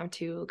artists right now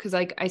too. Cause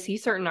like I see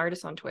certain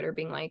artists on Twitter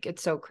being like,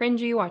 it's so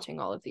cringy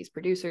watching all of these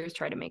producers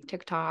try to make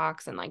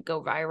TikToks and like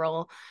go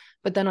viral.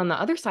 But then on the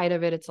other side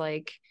of it, it's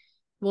like,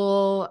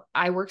 well,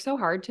 I work so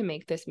hard to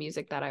make this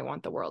music that I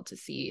want the world to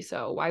see.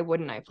 So why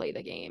wouldn't I play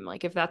the game?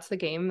 Like if that's the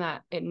game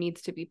that it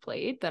needs to be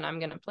played, then I'm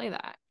gonna play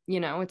that.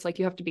 It's like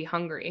you have to be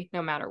hungry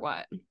no matter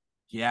what.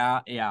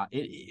 Yeah,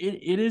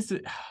 it is.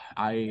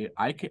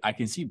 I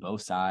can see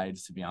both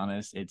sides, to be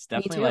honest. It's Me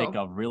definitely like too.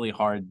 a really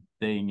hard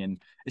thing,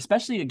 and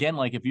especially again,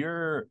 like if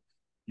your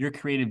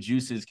creative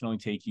juices can only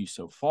take you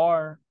so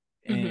far,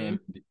 Mm-hmm. and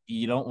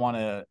you don't want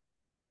to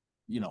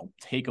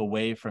take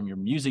away from your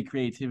music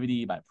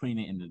creativity by putting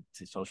it into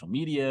social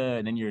media,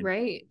 and then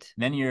Right.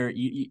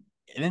 and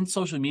then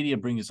social media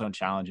brings its own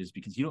challenges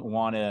because you don't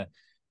want to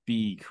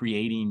be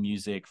creating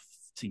music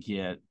to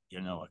get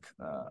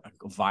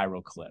a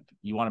viral clip.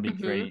 You want to be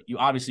Mm-hmm. creating, you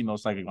obviously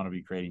most likely want to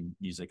be creating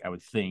music, I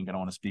would think. I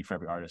don't want to speak for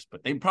every artist,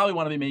 but they probably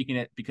want to be making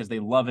it because they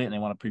love it and they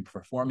want to be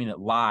performing it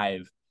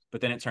live.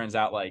 But then it turns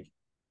out like,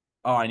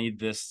 oh, I need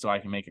this so I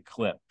can make a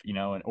clip,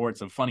 and or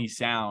it's a funny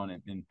sound,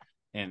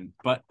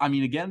 but I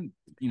mean, again,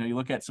 you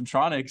look at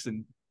Subtronics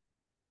and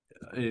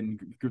in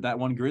that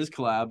one Grizz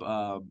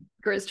collab,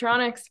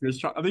 Grizztronics.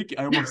 I think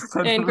I almost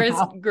said it And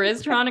wrong.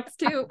 Grizztronics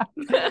too.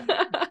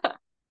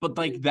 But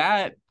like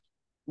that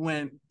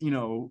went, that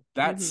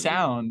Mm-hmm.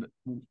 sound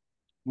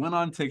went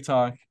on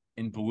TikTok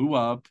and blew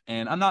up.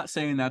 And I'm not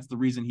saying that's the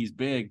reason he's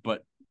big,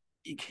 but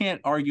you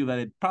can't argue that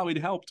it probably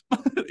helped,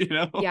 you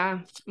know? Yeah.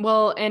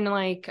 Well, and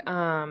like,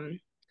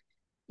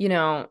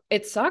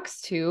 it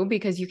sucks too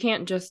because you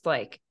can't just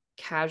like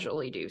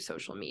casually do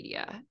social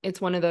media.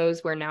 It's one of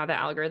those where now the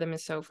algorithm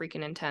is so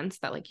freaking intense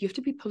that like you have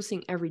to be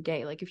posting every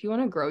day. Like if you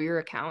want to grow your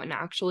account and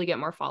actually get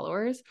more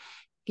followers,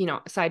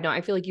 side note,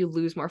 I feel like you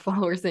lose more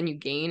followers than you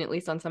gain, at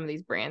least on some of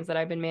these brands that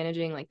I've been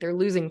managing. Like they're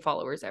losing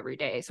followers every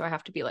day. So I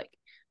have to be like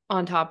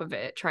on top of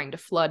it, trying to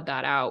flood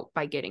that out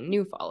by getting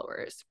new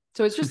followers.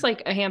 So it's just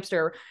like a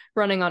hamster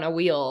running on a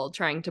wheel,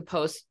 trying to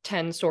post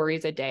 10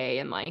 stories a day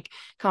and like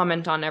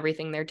comment on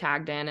everything they're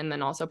tagged in, and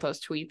then also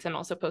post tweets and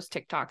also post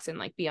TikToks and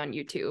like be on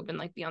YouTube and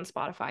like be on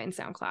Spotify and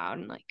SoundCloud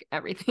and like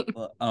everything.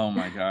 Oh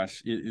my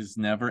gosh, it is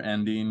never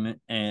ending.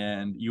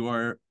 And you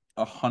are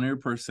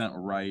 100%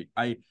 right.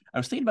 I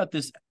was thinking about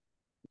this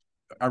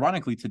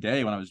ironically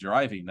today when I was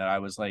driving, that I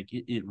was like,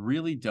 it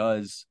really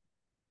does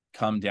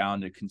come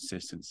down to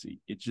consistency.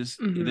 It just,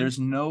 Mm-hmm. there's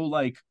no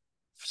like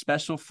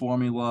special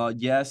formula.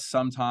 Yes,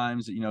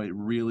 sometimes it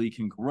really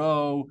can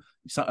grow.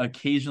 So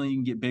occasionally you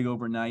can get big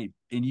overnight,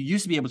 and you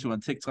used to be able to on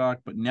TikTok,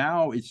 but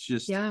now it's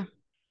just Yeah.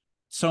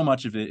 so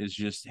much of it is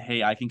just,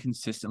 hey, I can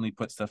consistently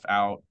put stuff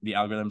out. The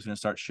algorithm's going to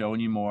start showing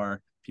you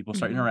more. People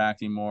start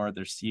interacting more.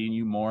 They're seeing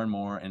you more and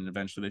more, and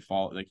eventually they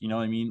fall. Like, you know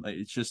what I mean? Like,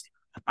 it's just,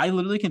 I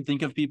literally can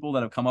think of people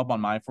that have come up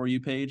on my For You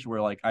page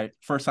where like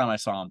first time I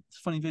saw them, it's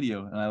a funny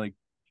video, and I like,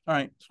 all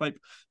right, swipe,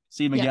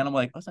 see him again. Yeah. I'm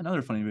like, that's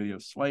another funny video,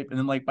 swipe, and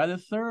then like by the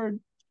third,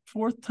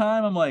 fourth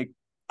time, I'm like,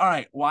 all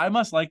right, well, I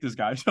must like this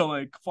guy to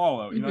like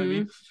follow. You know what I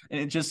mean?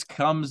 And it just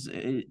comes,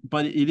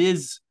 but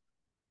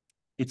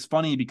it's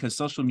funny because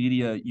social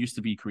media used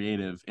to be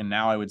creative, and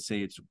now I would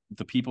say it's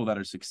the people that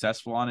are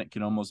successful on it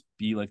can almost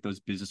be like those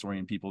business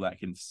oriented people that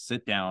can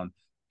sit down,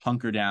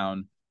 hunker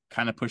down,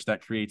 kind of push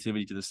that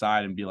creativity to the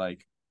side and be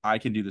like, I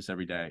can do this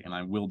every day, and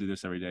I will do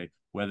this every day,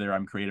 whether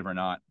I'm creative or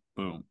not.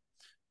 Boom.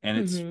 And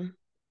it's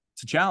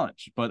a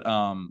challenge, but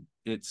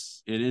it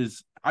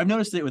is. I've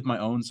noticed it with my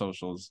own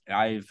socials.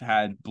 I've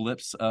had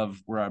blips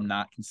of where I'm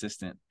not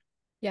consistent.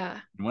 Yeah.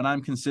 When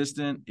I'm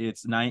consistent,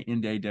 it's night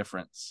and day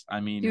difference.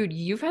 I mean, Dude,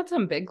 you've had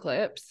some big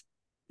clips.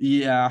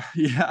 yeah,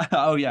 yeah.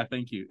 Oh, yeah.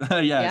 Thank you.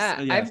 Yes,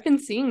 Yeah, yes. I've been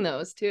seeing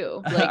those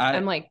too. Like, I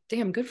I'm like,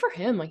 damn, good for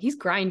him. Like, he's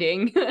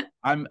grinding.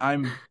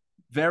 I'm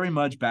very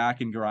much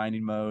back in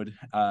grinding mode.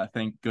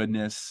 Thank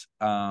goodness.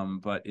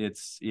 But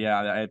it's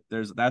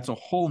that's a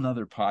whole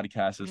nother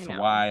podcast as I to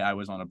know. why I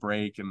was on a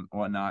break and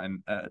whatnot.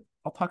 And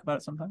I'll talk about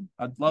it sometime.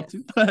 I'd love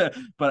Yes. to,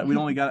 but we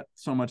only got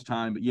so much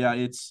time. But yeah,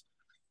 it's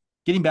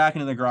getting back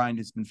into the grind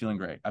has been feeling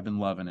great. I've been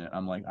loving it.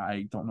 I'm like,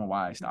 I don't know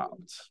why I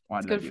stopped. Why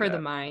It's did I good do for the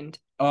that? mind.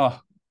 Oh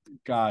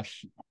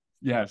gosh,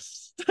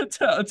 yes.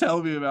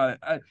 Tell me about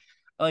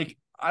it.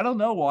 I don't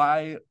know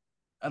why.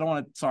 I don't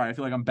want to. Sorry, I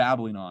feel like I'm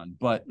babbling on,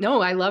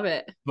 No, I love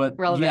it. but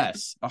Relevant.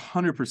 yes,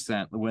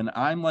 100%. When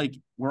I'm like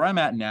where I'm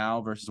at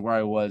now versus where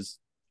I was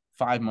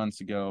 5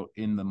 months ago,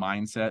 in the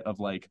mindset of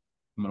like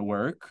I'm gonna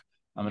work,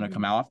 I'm gonna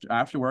come out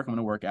after work, I'm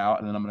gonna work out,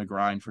 and then I'm gonna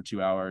grind for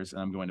 2 hours,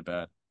 and I'm going to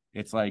bed.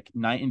 It's like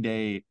night and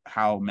day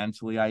how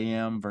mentally I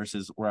am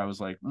versus where I was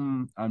like,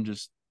 I'm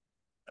just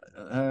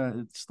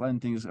it's letting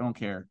things. I don't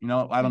care.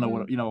 I don't know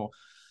what.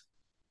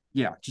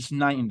 Yeah, just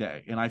night and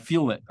day, and I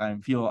feel it. I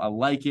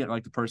like it. I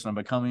like the person I'm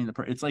becoming.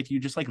 It's like you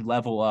just like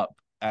level up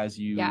as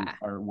you Yeah.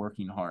 are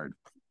working hard.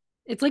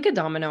 It's like a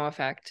domino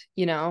effect,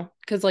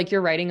 because like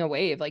you're riding a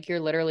wave, like you're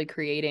literally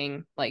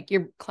creating, like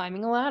you're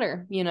climbing a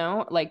ladder,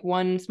 like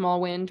one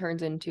small win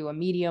turns into a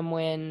medium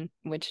win,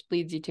 which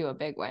leads you to a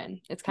big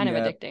win. It's kind of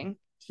Yeah, addicting.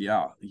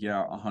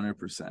 yeah,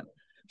 100%.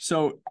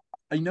 So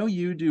I know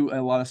you do a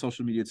lot of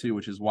social media too,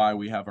 which is why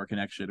we have our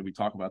connection and we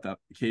talk about that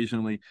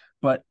occasionally.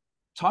 But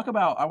talk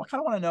about, I kind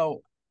of want to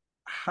know,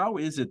 how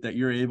is it that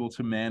you're able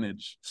to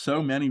manage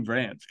so many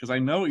brands? Because I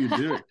know what you're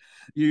doing.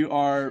 You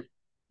are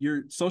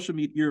your social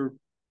media, your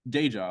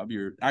day job,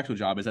 your actual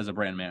job is as a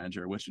brand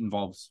manager, which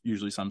involves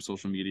usually some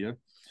social media.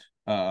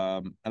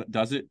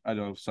 Does it? I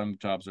know some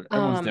jobs are,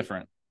 everyone's Um,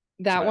 different.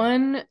 That So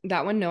one,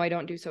 that one, no, I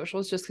don't do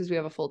socials just because we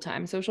have a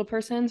full-time social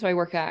person. So I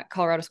work at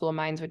Colorado School of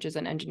Mines, which is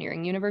an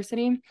engineering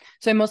university.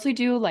 So I mostly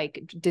do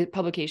like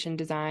publication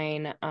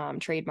design,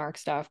 trademark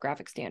stuff,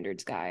 graphic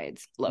standards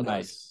guides, logos,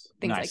 nice,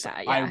 things like nice. that.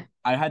 I Yeah.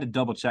 I had to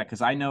double check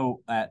because I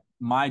know at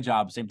my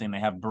job, same thing. They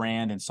have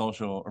brand and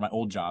social, or my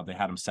old job, they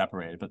had them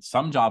separated. But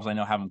some jobs I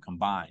know have them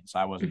combined, so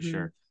I wasn't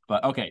sure.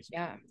 But okay,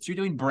 Yeah. so you're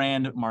doing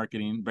brand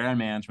marketing, brand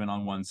management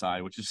on one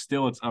side, which is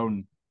still its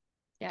own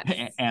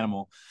Yes.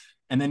 animal.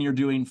 And then you're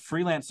doing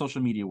freelance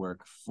social media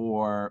work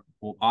for,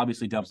 well,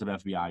 obviously Dubstep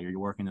FBI. You're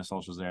working the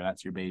socials there.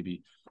 That's your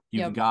baby. You've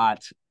Yep.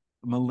 got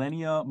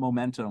Millennia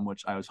Momentum,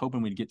 which I was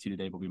hoping we'd get to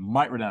today, but we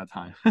might run out of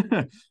time.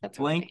 That's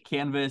Blank okay.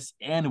 Canvas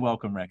and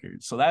Welcome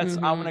Records. So I'm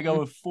gonna go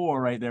with four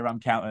right there.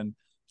 I'm counting.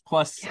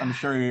 Plus, I'm Yeah.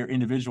 sure you're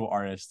individual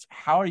artists.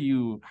 How are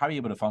you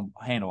able to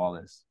handle all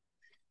this?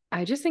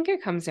 I just think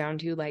it comes down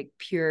to like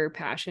pure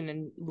passion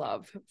and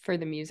love for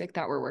the music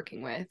that we're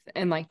working with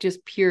and like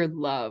just pure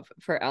love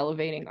for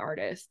elevating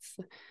artists.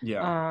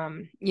 Yeah.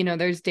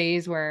 There's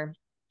days where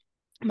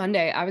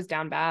Monday I was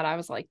down bad. I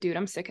was like, dude,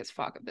 I'm sick as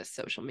fuck of this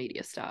social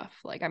media stuff.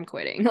 Like I'm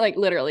quitting, like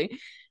literally.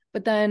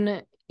 But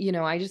then,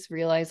 I just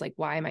realized like,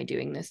 why am I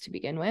doing this to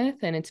begin with?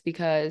 And it's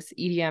because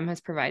EDM has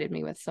provided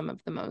me with some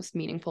of the most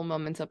meaningful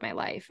moments of my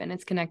life. And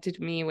it's connected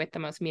me with the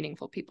most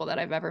meaningful people that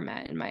I've ever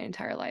met in my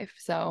entire life.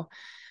 So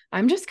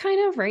I'm just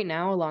kind of right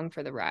now along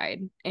for the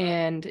ride.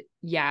 And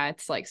yeah,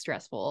 it's like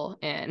stressful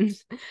and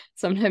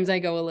sometimes I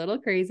go a little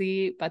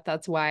crazy, but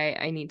that's why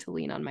I need to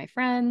lean on my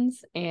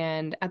friends.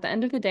 And at the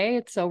end of the day,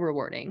 it's so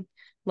rewarding.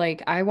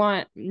 Like I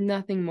want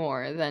nothing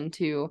more than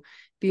to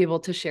be able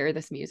to share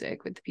this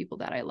music with the people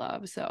that I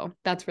love. So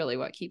that's really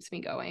what keeps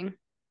me going.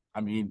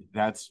 I mean,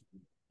 that's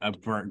a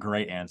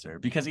great answer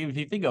because if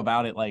you think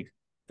about it, like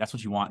that's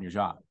what you want in your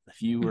job.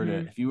 If you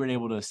were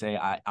able to say,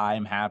 I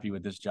am happy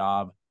with this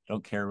job,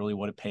 don't care really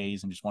what it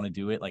pays, and just want to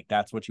do it, like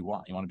that's what you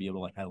want. You want to be able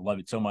to like, I love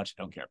it so much,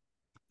 I don't care.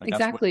 Like that's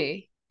what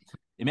Exactly.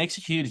 it makes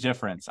a huge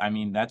difference. I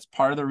mean, that's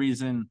part of the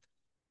reason.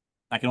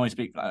 I can only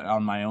speak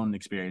on my own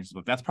experience,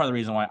 but that's part of the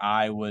reason why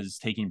I was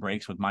taking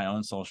breaks with my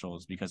own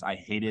socials because I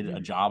hated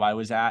a job I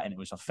was at and it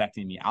was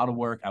affecting me out of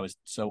work. I was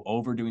so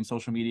overdoing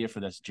social media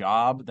for this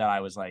job that I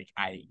was like,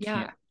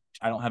 Yeah.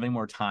 I don't have any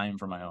more time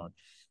for my own.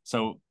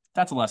 So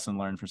that's a lesson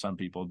learned for some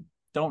people.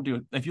 don't do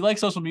it. If you like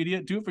social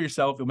media, do it for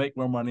yourself. You'll make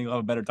more money. You'll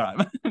have a better time.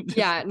 Just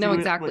Yeah, no,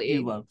 do it what you exactly.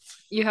 love.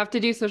 You have to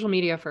do social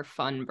media for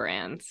fun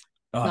brands,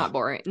 Oh, not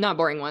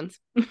boring ones.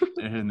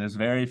 and there's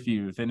very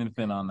few, thin and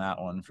thin on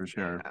that one for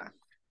sure.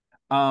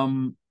 Yeah.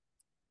 Um,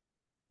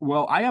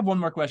 well, I have one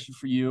more question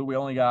for you. We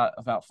only got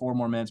about 4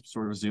 more minutes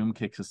before Zoom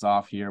kicks us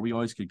off here. We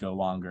always could go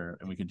longer,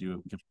 and we could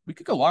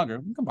go longer.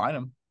 We can combine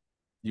them.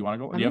 Do you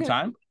want to go? Do you I'm have good.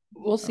 time?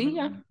 We'll see.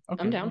 Yeah, I'm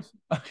Okay. down.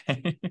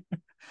 Okay.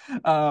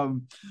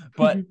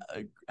 But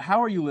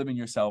how are you living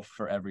yourself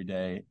for every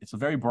day? It's a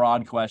very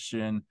broad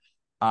question.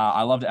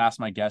 I love to ask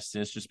my guests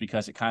this just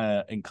because it kind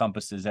of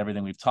encompasses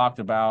everything we've talked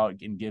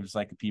about and gives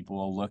like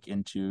people a look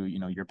into,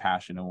 your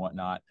passion and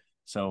whatnot.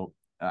 So,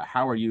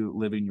 how are you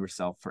living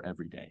yourself for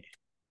every day?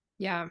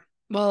 Yeah.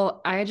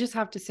 Well, I just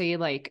have to say,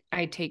 like,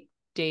 I take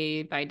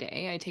day by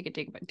day. I take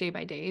it day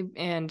by day.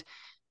 And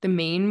the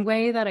main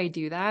way that I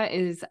do that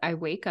is I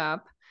wake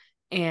up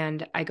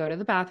and I go to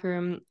the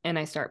bathroom and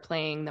I start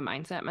playing the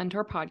Mindset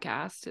Mentor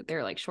podcast.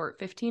 They're like short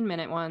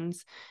 15-minute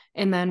ones.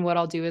 And then what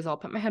I'll do is I'll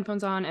put my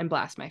headphones on and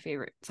blast my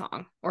favorite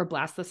song or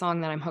blast the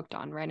song that I'm hooked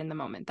on right in the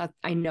moment that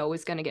I know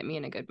is going to get me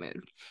in a good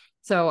mood.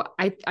 So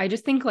I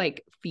just think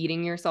like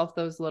feeding yourself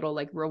those little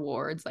like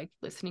rewards, like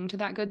listening to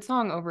that good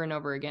song over and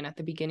over again at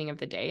the beginning of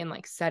the day and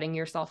like setting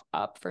yourself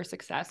up for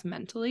success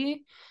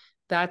mentally.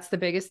 That's the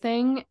biggest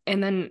thing.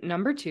 And then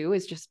number two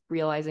is just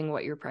realizing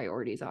what your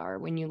priorities are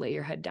when you lay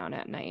your head down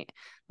at night.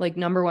 Like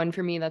number one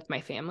for me, that's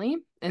my family.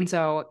 And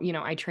so,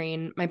 I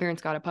train, my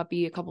parents got a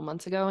puppy a couple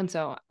months ago. And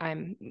so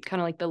I'm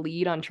kind of like the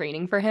lead on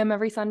training for him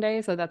every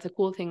Sunday. So that's a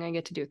cool thing I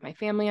get to do with my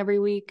family every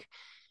week.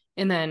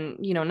 And then,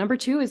 number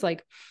two is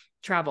like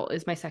travel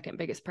is my second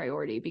biggest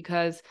priority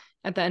because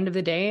at the end of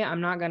the day,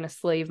 I'm not going to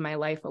slave my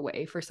life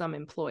away for some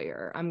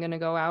employer. I'm going to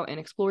go out and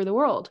explore the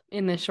world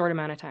in this short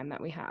amount of time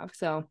that we have.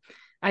 So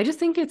I just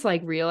think it's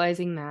like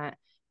realizing that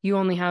you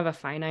only have a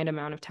finite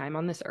amount of time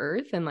on this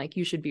earth and like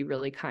you should be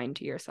really kind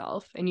to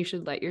yourself and you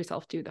should let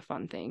yourself do the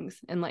fun things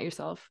and let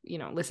yourself,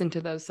 listen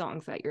to those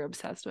songs that you're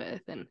obsessed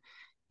with and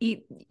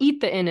eat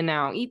the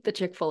In-N-Out, eat the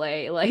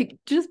Chick-fil-A, like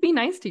just be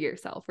nice to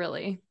yourself,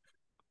 really.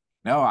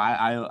 No,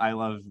 I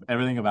love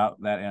everything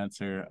about that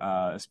answer.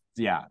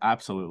 Yeah,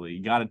 absolutely.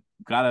 You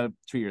gotta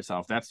treat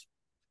yourself. That's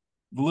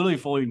literally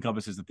fully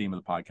encompasses the theme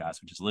of the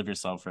podcast, which is live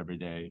yourself every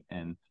day.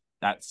 And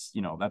that's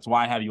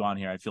why I have you on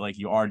here. I feel like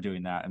you are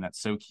doing that, and that's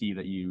so key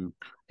that you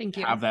Thank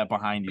you. have that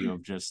behind you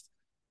of just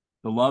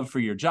the love for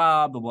your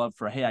job, the love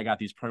for, hey, I got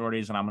these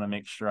priorities and I'm gonna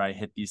make sure I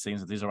hit these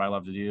things. These are what I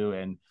love to do.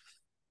 And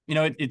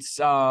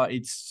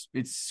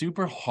it's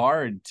super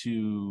hard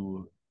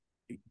to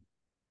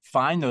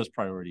find those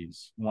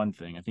priorities. One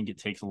thing, I think it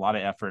takes a lot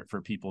of effort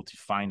for people to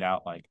find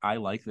out, like, I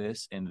like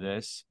this and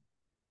this,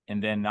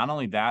 and then not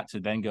only that, to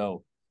then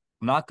go,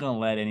 I'm not going to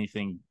let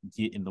anything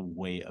get in the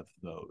way of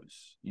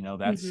those.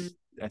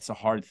 That's a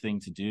hard thing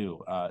to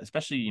do,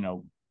 especially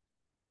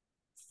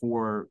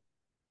for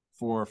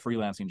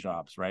freelancing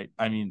jobs, right?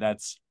 I mean,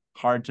 that's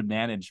hard to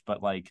manage,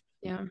 but like,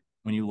 Yeah.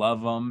 when you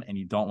love them and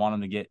you don't want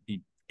them to get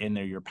in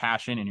there, your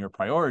passion and your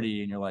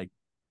priority, and you're like,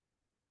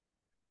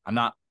 I'm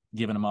not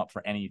giving them up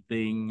for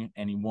anything,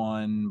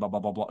 anyone, blah blah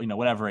blah blah.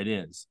 Whatever it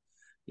is,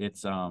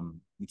 it's a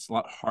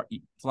lot hard.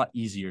 It's a lot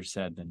easier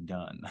said than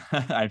done.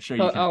 I'm sure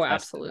you can Oh,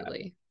 attest to that.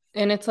 absolutely.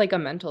 And it's like a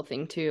mental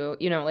thing too.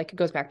 Like it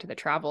goes back to the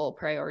travel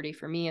priority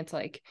for me. It's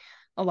like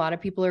a lot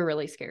of people are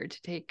really scared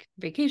to take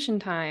vacation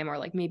time, or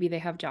like maybe they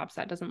have jobs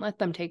that doesn't let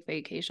them take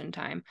vacation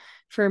time.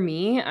 For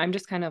me, I'm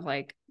just kind of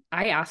like,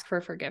 I ask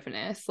for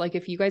forgiveness. Like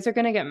if you guys are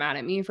going to get mad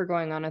at me for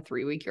going on a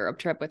 3-week Europe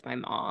trip with my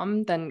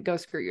mom, then go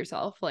screw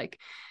yourself. Like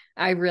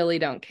I really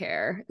don't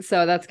care.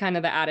 So that's kind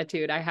of the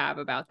attitude I have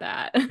about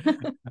that.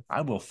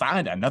 I will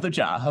find another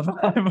job.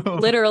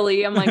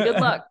 Literally, I'm like,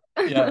 good luck.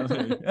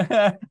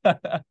 Yeah.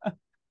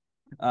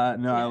 No, I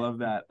Yeah, love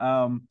that.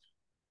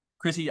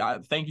 Chrissy,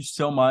 thank you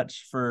so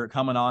much for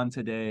coming on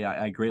today.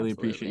 I greatly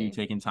appreciate you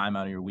absolutely. taking time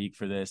out of your week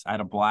for this. I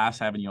had a blast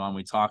having you on.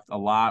 We talked a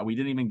lot. We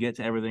didn't even get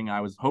to everything I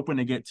was hoping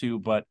to get to,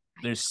 but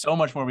there's so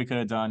much more we could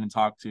have done and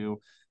talked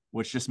to,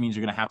 which just means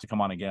you're gonna have to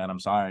come on again. I'm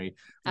sorry,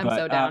 I'm but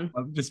so down.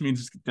 just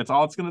means that's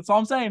all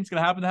I'm saying. It's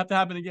gonna have to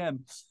happen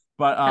again.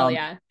 But Hell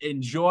yeah.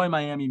 enjoy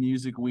Miami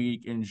Music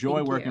Week. Enjoy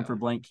Thank working you. for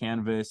Blank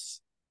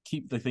Canvas.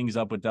 Keep the things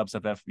up with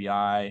Dubstep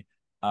FBI.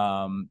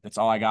 That's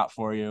all I got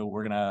for you.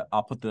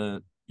 I'll put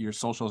your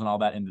socials and all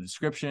that in the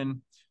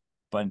description.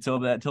 But until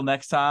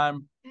next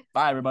time,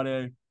 bye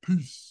everybody.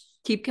 Peace.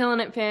 Keep killing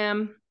it,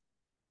 fam.